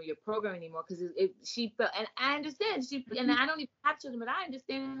 your program anymore, because she felt, and I understand, and I don't even have children, but I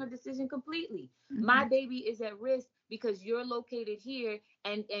understand her decision completely. My baby is at risk because you're located here,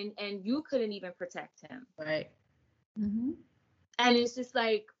 and you couldn't even protect him. Right. And it's just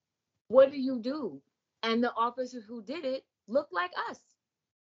like, what do you do? And the officers who did it, look like us.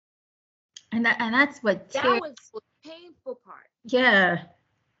 And that's what that was the painful part. Yeah.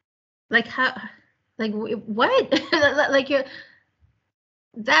 Like how, like what? Like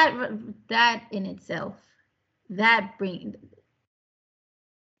that in itself, that brings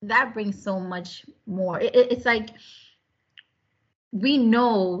so much more. It's like we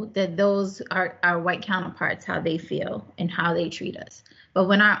know that those are our white counterparts, how they feel and how they treat us. But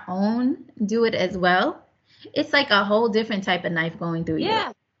when our own do it as well, it's like a whole different type of knife going through you.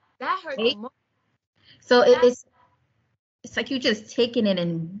 Yeah, that hurt the most. So it's like you just taking it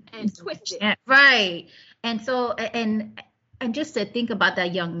and twist it. Right. And so and just to think about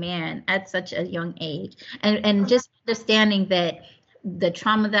that young man at such a young age and just understanding that the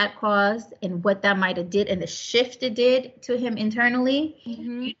trauma that caused and what that might have did and the shift it did to him internally,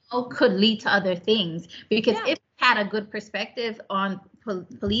 you know, could lead to other things. Because if he had a good perspective on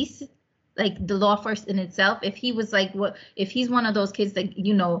police, like the law first in itself, if he was like, if he's one of those kids that,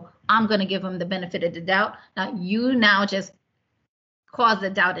 you know, I'm going to give him the benefit of the doubt. Now you just cause a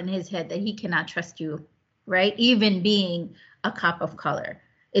doubt in his head that he cannot trust you, right? Even being a cop of color.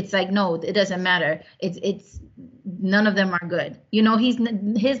 It's like, no, it doesn't matter. It's none of them are good. You know,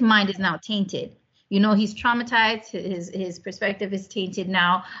 his mind is now tainted. You know, he's traumatized. His perspective is tainted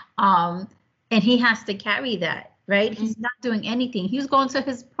now. And he has to carry that, right? He's not doing anything. He was going to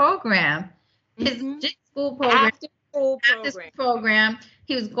his program, his school program. After school program.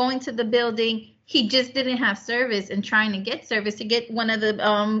 He was going to the building. He just didn't have service and trying to get service to get one of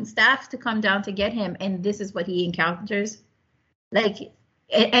the staffs to come down to get him. And this is what he encounters. Like,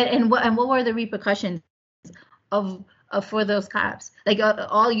 and what were the repercussions of for those cops? Like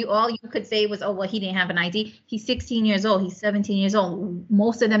all you could say was, oh, well, he didn't have an ID. He's 16 years old. He's 17 years old.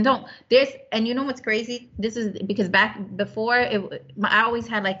 Most of them don't. And you know what's crazy? This is because back before I always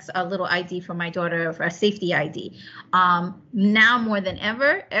had like a little ID for my daughter, for a safety ID. Now more than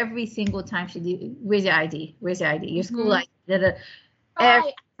ever, every single time where's your ID? Where's your ID? Your school ID.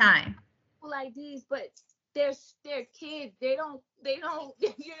 Every time. School IDs, but they're kids. They don't, you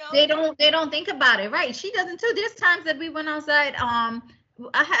know. They don't think about it, right? She doesn't too. There's times that we went outside.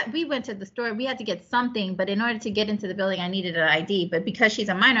 We went to the store. We had to get something, but in order to get into the building, I needed an ID. But because she's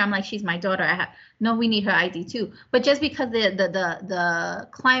a minor, I'm like, she's my daughter. We need her ID too. But just because the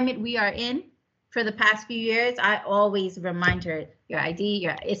climate we are in for the past few years, I always remind her your ID,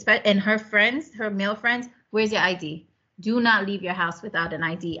 and her friends, her male friends, where's your ID? Do not leave your house without an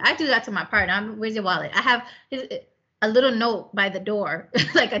ID. I do that to my partner. Where's your wallet? I have a little note by the door,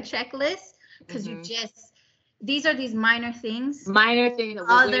 like a checklist, because these are these minor things.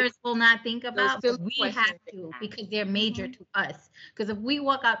 Others will not think about, but we have to, because they're major to us. Because if we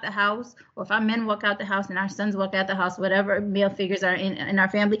walk out the house, or if our men walk out the house and our sons walk out the house, whatever male figures are in our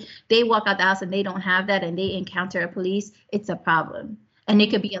family, they walk out the house and they don't have that and they encounter a police, it's a problem. And it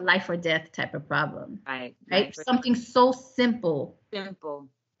could be a life or death type of problem. Right? Something so simple.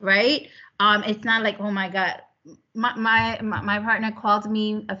 Right? It's not like, oh my God. My partner called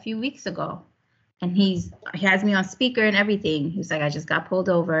me a few weeks ago and he has me on speaker and everything. He was like, I just got pulled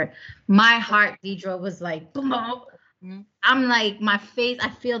over. My heart, Deidre, was like, boom. I'm like, my face, I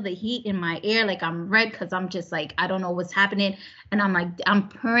feel the heat in my ear, like I'm red because I'm just like, I don't know what's happening. And I'm like, I'm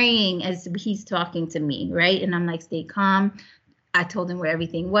praying as he's talking to me, right? And I'm like, stay calm. I told him where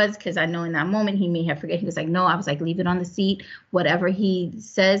everything was because I know in that moment he may have forget. He was like, no. I was like, leave it on the seat. Whatever he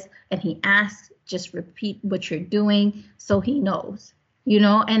says and he asks, just repeat what you're doing so he knows, you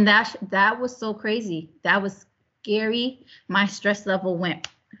know. And that was so crazy. That was scary. My stress level went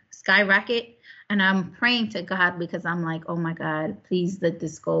skyrocket. And I'm praying to God because I'm like, oh my God, please let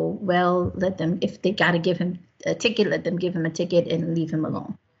this go well. Let them, if they got to give him a ticket, let them give him a ticket and leave him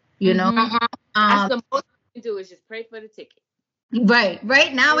alone, you know. That's the most you can do is just pray for the ticket.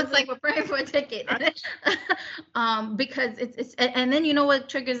 Right now it's like we're praying for a ticket. Because it's and then you know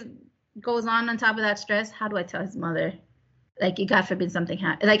what goes on top of that stress? How do I tell his mother? Like, God forbid something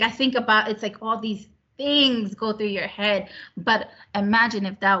happens. Like, I think about, it's like all these things go through your head. But imagine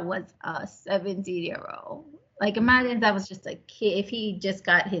if that was a 17-year-old. Like, imagine if that was just a kid, if he just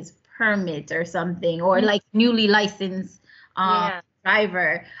got his permit or something, or like newly licensed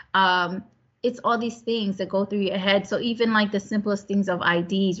driver. It's all these things that go through your head. So even like the simplest things of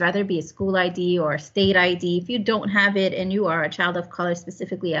IDs, rather be a school ID or a state ID, if you don't have it and you are a child of color,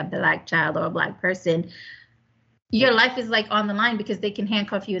 specifically a Black child or a Black person, your life is like on the line because they can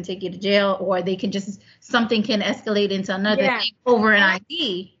handcuff you and take you to jail, or they can something can escalate into another thing over an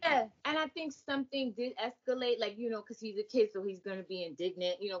ID. Yeah, and I think something did escalate, like, you know, because he's a kid, so he's going to be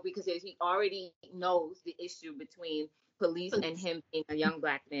indignant, you know, because he already knows the issue between police and him being a young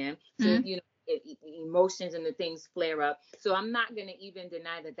Black man. So, you know, emotions and the things flare up. So I'm not going to even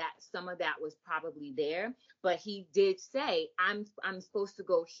deny that some of that was probably there. But he did say, I'm supposed to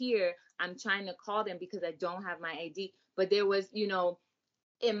go here. I'm trying to call them because I don't have my ID. But there was,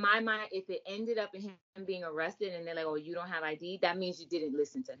 in my mind, if it ended up in him being arrested and they're like, oh, you don't have ID, that means you didn't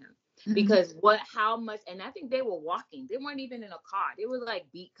listen to him. Mm-hmm. Because how much, and I think they were walking, they weren't even in a car, they were like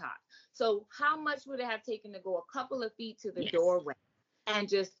beat cops. So how much would it have taken to go a couple of feet to the doorway and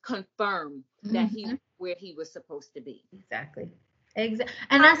just confirm that he was where he was supposed to be? Exactly. And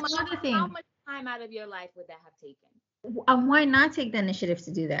that's another thing. How much time out of your life would that have taken? Why not take the initiative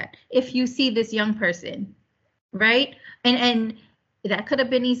to do that? If you see this young person, right? And that could have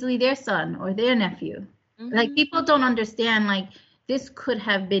been easily their son or their nephew. Mm-hmm. Like, people don't understand, like, this could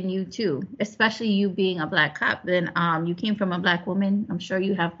have been you too, especially you being a Black cop. Then you came from a Black woman. I'm sure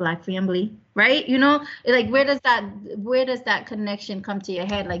you have Black family, right? Like, where does that connection come to your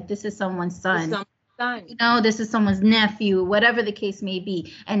head? Like, this is someone's son. This is someone's nephew, whatever the case may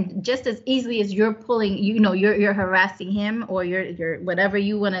be. And just as easily as you're pulling, you're harassing him, or you're whatever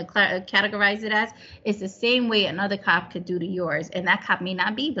you want to categorize it as, it's the same way another cop could do to yours. And that cop may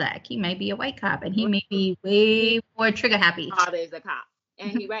not be Black. He might be a white cop, and he may be way more trigger happy. Father's a cop, and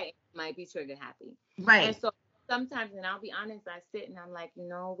he might be trigger happy. Right. And so sometimes, and I'll be honest, I sit and I'm like, you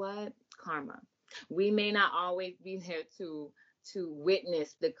know what? Karma. We may not always be there to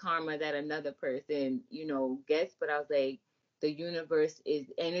witness the karma that another person, gets. But I was like, the universe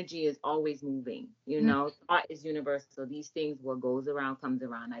energy is always moving, thought is universal. So these things, what goes around comes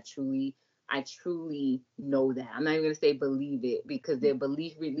around. I truly know that. I'm not even going to say believe it, because their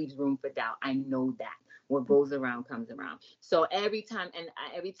belief leaves room for doubt. I know that what goes around comes around. So every time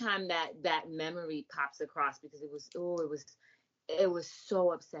that memory pops across, because it was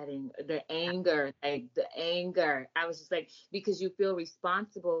so upsetting. The anger. I was just like, because you feel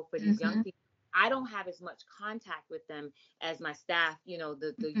responsible for these young people. I don't have as much contact with them as my staff,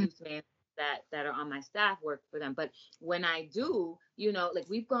 the youth man that are on my staff work for them. But when I do, like,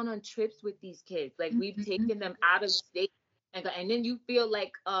 we've gone on trips with these kids, like we've taken them out of state. And then you feel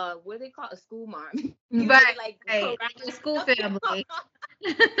like, what they call a school mom. Right. A school family.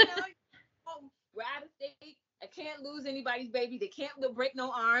 We're out of state. I can't lose anybody's baby. They can't break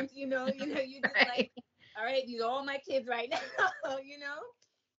no arms, you just like, all right, these are all my kids right now,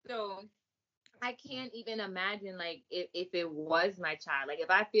 So I can't even imagine, like, if it was my child, like,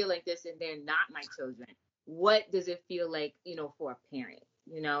 if I feel like this and they're not my children, what does it feel like, for a parent,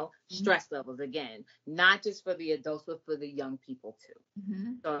 stress levels, again, not just for the adults, but for the young people too.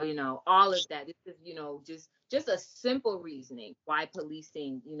 So, all of that, this is, just a simple reasoning why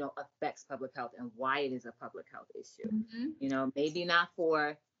policing, affects public health and why it is a public health issue. Maybe not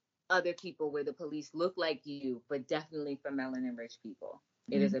for other people where the police look like you, but definitely for melanin rich people.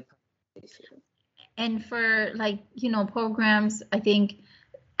 It is a public issue. And for, like, programs, I think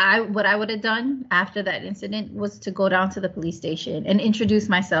what I would have done after that incident was to go down to the police station and introduce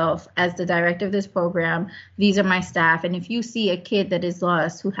myself as the director of this program. These are my staff. And if you see a kid that is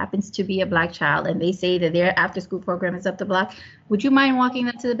lost who happens to be a Black child and they say that their after school program is up the block, would you mind walking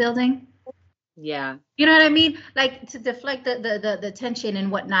them to the building? Yeah. You know what I mean? Like, to deflect the tension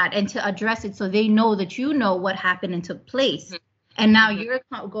and whatnot, and to address it so they know that what happened and took place. And now you're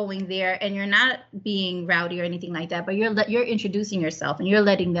going there and you're not being rowdy or anything like that, but you're introducing yourself and you're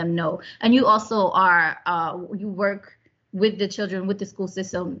letting them know. And you also are you work with the children, with the school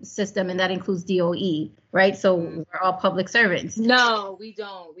system, and that includes DOE, right? So we're all public servants. No, we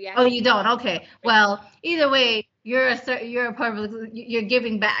don't. You don't? Okay. Well, either way, you're a public. You're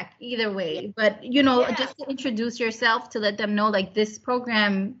giving back either way. But just to introduce yourself, to let them know, like, this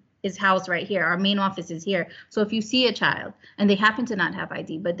program is housed right here. Our main office is here. So if you see a child and they happen to not have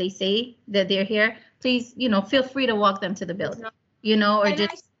ID, but they say that they're here, please, feel free to walk them to the building, or and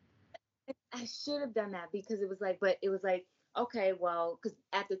just. I should have done that, because it was like, okay, well, because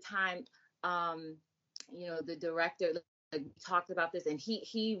at the time, the director, like, talked about this, and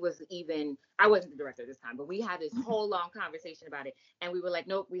he was even, I wasn't the director at this time, but we had this whole long conversation about it. And we were like,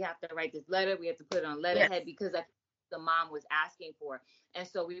 nope, we have to write this letter. We have to put it on letterhead, because the mom was asking for. And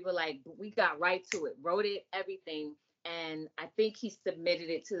so we were like, we got right to it, wrote it, everything. And I think he submitted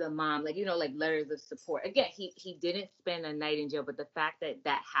it to the mom, like, like letters of support. Again, he didn't spend a night in jail, but the fact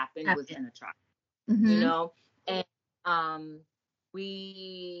that happened was an atrocity, and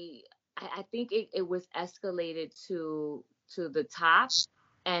I think it was escalated to the top,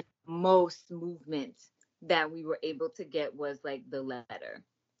 and most movement that we were able to get was like the letter,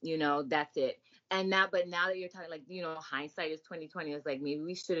 that's it. And now that you're talking, like, hindsight is 2020. It's like, maybe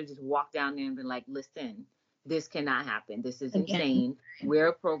we should have just walked down there and been like, listen, this cannot happen. This is Again. insane. We're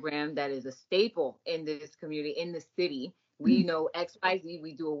a program that is a staple in this community, in the city. We know XYZ.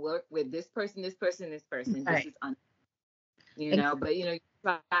 We do a work with this person, this person, this person. Right. This is you know, but you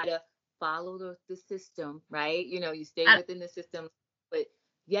try to follow the system, right? You stay within the system, but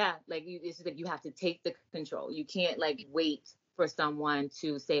yeah, like it's just like you have to take the control. You can't like wait for someone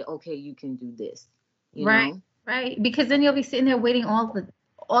to say, okay, you can do this. You know? Right. Because then you'll be sitting there waiting all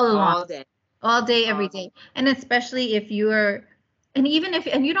along, all day, every day, and especially if you're, and even if,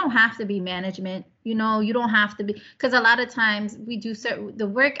 and you don't have to be management. You don't have to be, because a lot of times we do the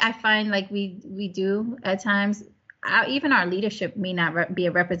work. I find like we do at times. Even our leadership may not be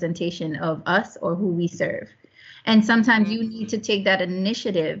a representation of us or who we serve. And sometimes you need to take that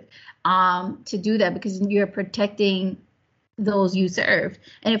initiative to do that, because you're protecting those you serve.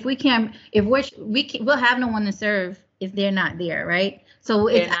 And if we can't, we'll have no one to serve if they're not there, right? So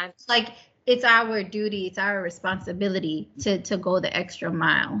it's like it's our duty, it's our responsibility to go the extra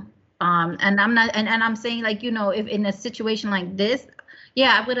mile. And I'm not, and I'm saying, like, if in a situation like this,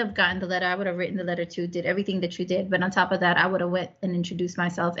 yeah, I would have gotten the letter. I would have written the letter too, did everything that you did. But on top of that, I would have went and introduced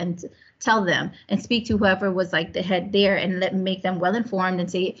myself and tell them and speak to whoever was like the head there and make them well informed and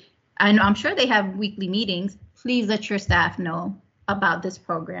say, I'm sure they have weekly meetings. Please let your staff know about this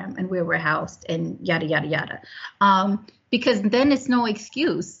program and where we're housed and yada, yada, yada. Because then it's no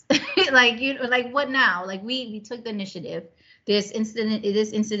excuse. like what now? Like we took the initiative. This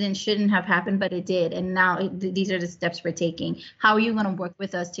incident shouldn't have happened, but it did. And now these are the steps we're taking. How are you going to work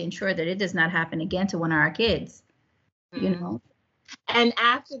with us to ensure that it does not happen again to one of our kids? And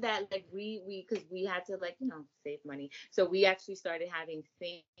after that, like because we had to save money. So we actually started having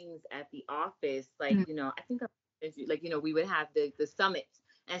things at the office. Like, I think we would have the summits.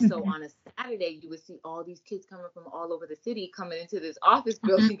 And so on a Saturday, you would see all these kids coming from all over the city coming into this office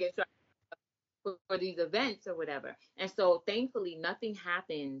building and trying for these events or whatever. And so thankfully nothing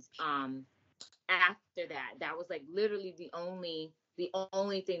happened after that. That was like literally the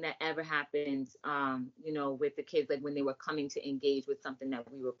only thing that ever happened with the kids, like when they were coming to engage with something that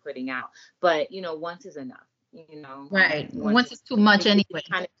we were putting out. But once is enough, right. Once is too much anyway.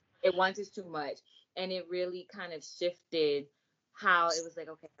 Once is too much. And it really kind of shifted how it was like,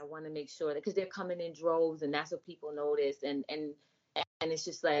 okay, I want to make sure that, because they're coming in droves and that's what people notice, and it's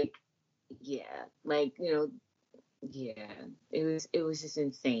just like, yeah, like, yeah, it was just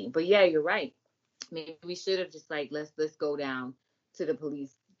insane. But yeah, you're right. Maybe we should have just like, let's go down to the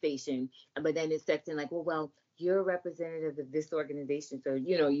police station. But then it sets in like, well, you're a representative of this organization, so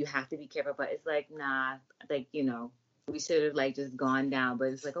you have to be careful. But it's like, nah, like, we should have like just gone down. But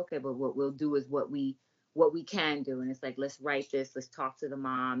it's like, okay, but what we'll do is what we can do. And it's like, let's write this, let's talk to the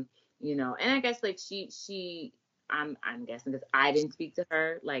mom, and I guess like she I'm guessing, because I didn't speak to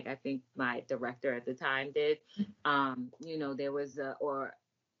her. Like, I think my director at the time did. There was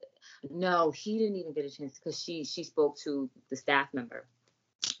no, he didn't even get a chance, because she spoke to the staff member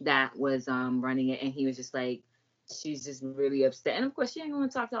that was running it, and he was just like, she's just really upset. And of course, she ain't going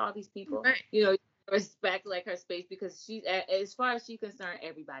to talk to all these people. Right. Respect like her space, because she's, as far as she's concerned,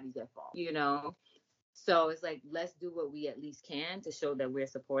 everybody's at fault. So it's like, let's do what we at least can to show that we're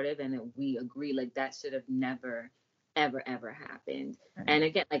supportive and that we agree. Like, that should have never, ever happened. Right. And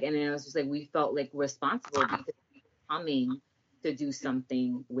again, like, and it was just like, we felt like responsible because we were coming to do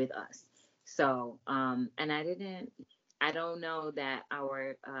something with us. So, and I don't know that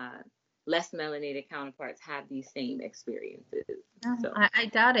our less melanated counterparts have these same experiences. No, so. I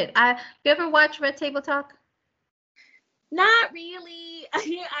doubt it. You ever watch Red Table Talk? Not really.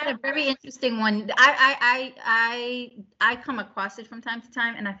 A very interesting one. I come across it from time to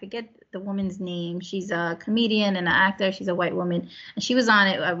time, and I forget the woman's name. She's a comedian and an actor. She's a white woman, and she was on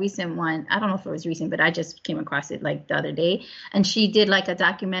it, a recent one. I don't know if it was recent, but I just came across it like the other day. And she did like a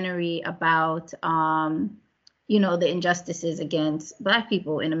documentary about the injustices against Black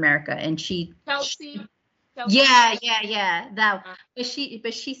people in America. And Chelsea. Yeah. That.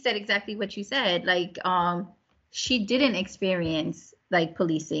 But she said exactly what you said. Like she didn't experience like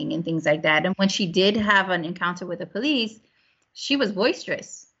policing and things like that. And when she did have an encounter with the police, she was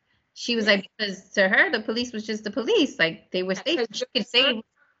boisterous. She was like, because to her, the police was just the police. Like, they were safe. She could say,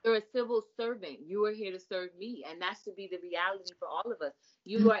 you're a civil servant. You are here to serve me. And that should be the reality for all of us.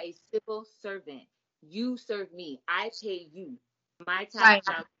 You are a civil servant. You serve me. I pay you. My tax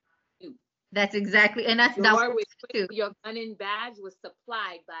dollars you. That's exactly. And that's your gun and badge was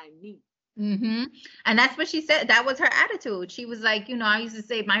supplied by me. Mm-hmm. And that's what she said. That was her attitude. She was like, I used to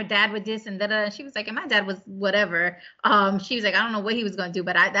say my dad would this and that. She was like, and my dad was whatever. She was like, I don't know what he was going to do,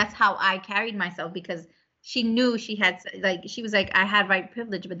 but that's how I carried myself, because she knew she had, like, she was like, I had white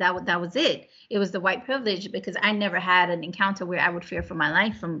privilege, but that was it. It was the white privilege because I never had an encounter where I would fear for my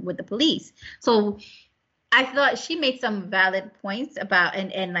life with the police. So I thought she made some valid points about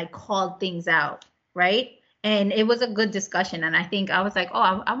and like called things out, right? And it was a good discussion. And I think I was like,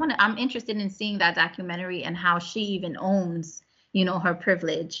 oh, I'm interested in seeing that documentary and how she even owns, her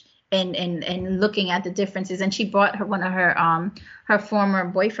privilege and looking at the differences. And she brought one of her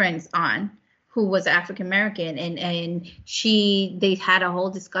former boyfriends on, who was African American, and they had a whole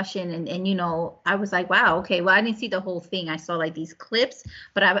discussion, and I was like, wow, okay, well, I didn't see the whole thing. I saw like these clips,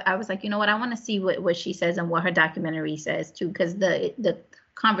 but I was like, you know what, I want to see what she says and what her documentary says too, because the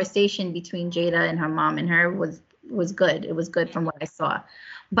conversation between Jada and her mom and her was good. It was good from what I saw.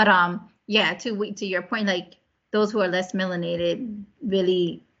 But yeah, to your point, like, those who are less melanated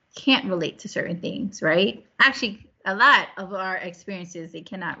really can't relate to certain things, right? Actually, a lot of our experiences they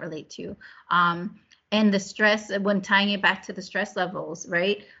cannot relate to. And the stress, when tying it back to the stress levels,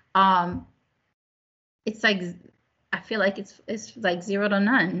 right? It's like, I feel like it's like 0 to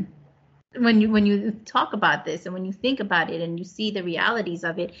none when you talk about this, and when you think about it and you see the realities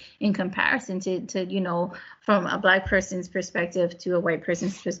of it in comparison to from a Black person's perspective to a white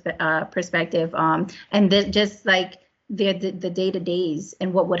person's perspective, and just like the day-to-days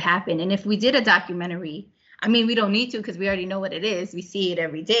and what would happen. And if we did a documentary, I mean, we don't need to because we already know what it is. We see it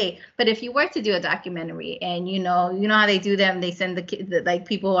every day. But if you were to do a documentary, and you know how they do them, they send the like,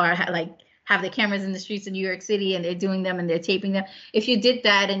 people are like have the cameras in the streets of New York City, and they're doing them and they're taping them. If you did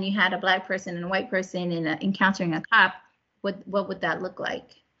that and you had a Black person and a white person and encountering a cop, what would that look like?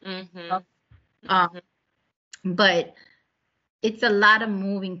 Mm-hmm. But it's a lot of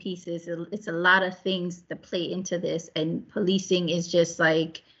moving pieces. It's a lot of things that play into this, and policing is just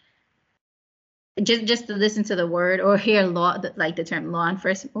like, just to listen to the word or hear like the term law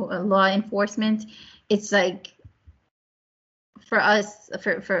enforcement, it's like, for us,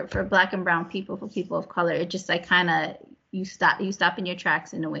 for Black and brown people, for people of color, it just like kind of, you stop in your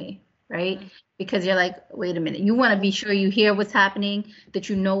tracks in a way, right? Mm-hmm. Because you're like, wait a minute, you want to be sure you hear what's happening, that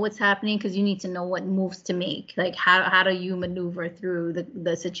you know what's happening, because you need to know what moves to make, like how do you maneuver through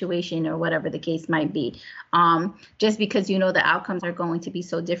the situation or whatever the case might be, just because the outcomes are going to be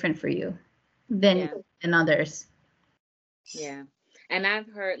so different for you than others. Yeah. And I've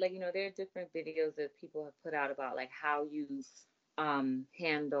heard, like, there are different videos that people have put out about like how you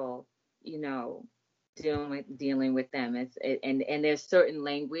handle, dealing with them. And there's certain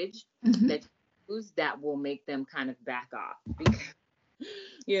language mm-hmm. that you use that will make them kind of back off. Because,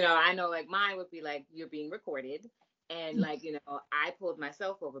 I know, like, mine would be like, you're being recorded, and like, I pulled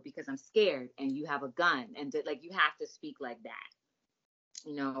myself over because I'm scared, and you have a gun, and like, you have to speak like that,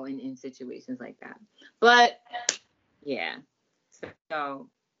 in situations like that. But yeah. So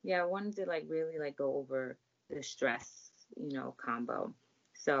yeah, I wanted to like really like go over the stress, combo.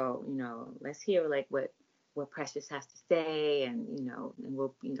 So, let's hear like what Precious has to say, and and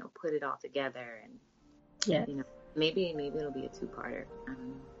we'll put it all together, and yeah, maybe it'll be a 2-parter.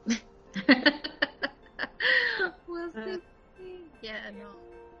 We'll see. Yeah, no.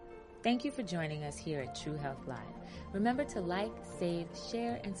 Thank you for joining us here at True Health Live. Remember to like, save,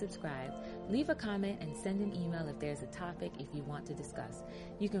 share, and subscribe. Leave a comment and send an email if there's a topic if you want to discuss.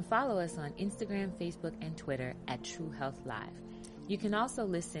 You can follow us on Instagram, Facebook, and Twitter at True Health Live. You can also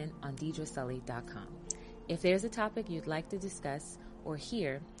listen on DeirdreSully.com. If there's a topic you'd like to discuss or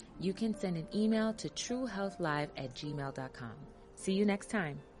hear, you can send an email to truehealthlive@gmail.com. See you next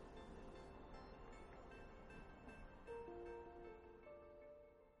time.